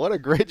go. What a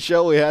great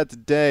show we had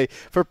today.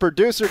 For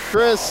producer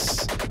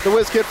Chris, The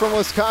Whiz Kid from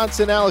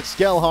Wisconsin, Alex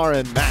Gelhar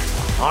and Matt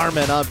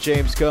Harmon. I'm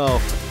James Coe.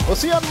 We'll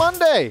see you on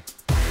Monday.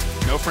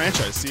 No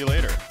franchise. See you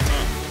later.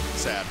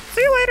 Sad.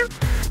 See you later.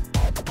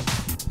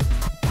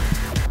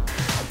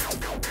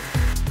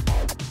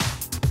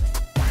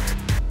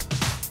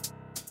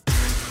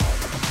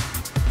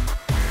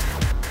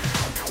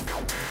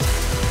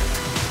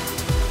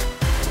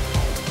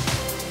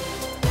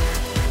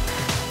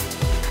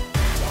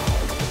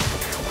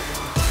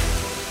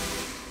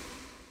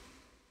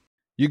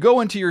 You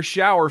go into your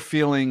shower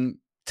feeling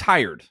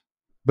tired,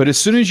 but as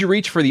soon as you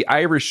reach for the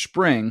Irish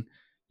Spring,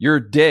 your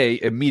day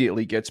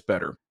immediately gets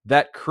better.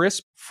 That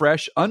crisp,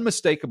 fresh,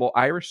 unmistakable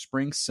Irish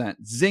Spring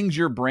scent zings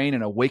your brain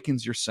and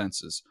awakens your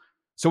senses.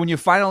 So when you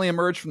finally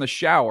emerge from the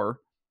shower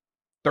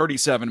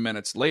 37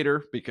 minutes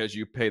later, because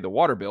you pay the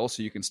water bill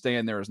so you can stay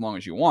in there as long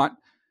as you want,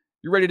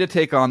 you're ready to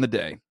take on the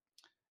day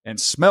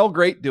and smell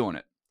great doing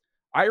it.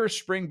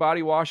 Irish Spring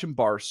Body Wash and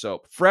Bar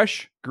Soap.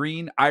 Fresh,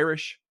 green,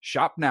 Irish.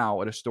 Shop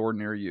now at a store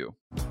near you.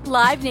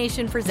 Live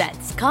Nation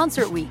presents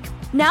Concert Week.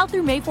 Now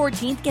through May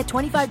 14th, get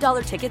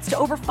 $25 tickets to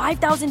over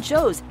 5,000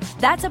 shows.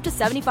 That's up to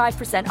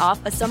 75%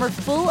 off a summer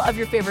full of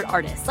your favorite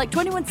artists like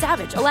 21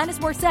 Savage, Alanis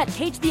Morissette,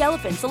 Cage the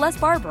Elephant,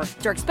 Celeste Barber,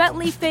 Dierks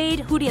Bentley,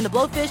 Fade, Hootie and the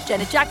Blowfish,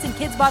 Janet Jackson,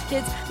 Kids Bop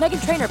Kids,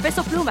 Meghan Trainor,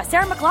 Bissell Pluma,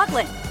 Sarah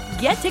McLachlan.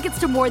 Get tickets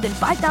to more than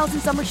 5,000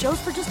 summer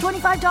shows for just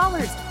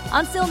 $25.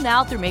 Until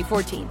now through May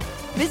 14th.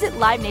 Visit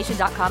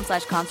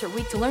LiveNation.com/Concert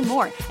Week to learn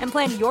more and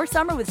plan your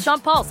summer with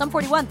Sean Paul, Sum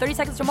 41, 30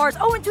 Seconds to Mars,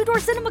 and Two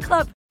Door Cinema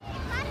Club.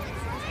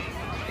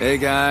 Hey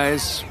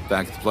guys,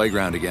 back at the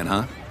playground again,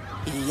 huh?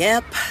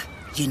 Yep.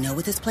 You know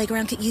what this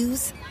playground could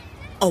use?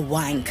 A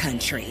wine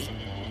country.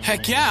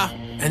 Heck yeah,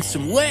 and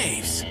some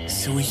waves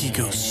so we could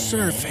go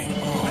surfing.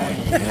 Oh,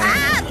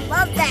 yeah.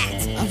 Love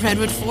that. A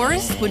redwood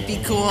forest would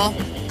be cool.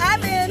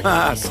 I'm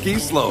in. Ski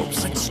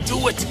slopes. Let's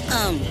do it.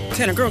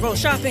 Can a girl go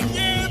shopping?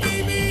 Yeah,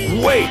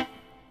 baby. Wait.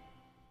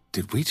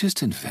 Did we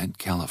just invent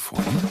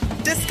California?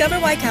 Discover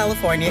why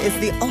California is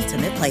the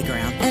ultimate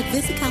playground at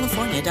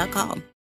visitcalifornia.com.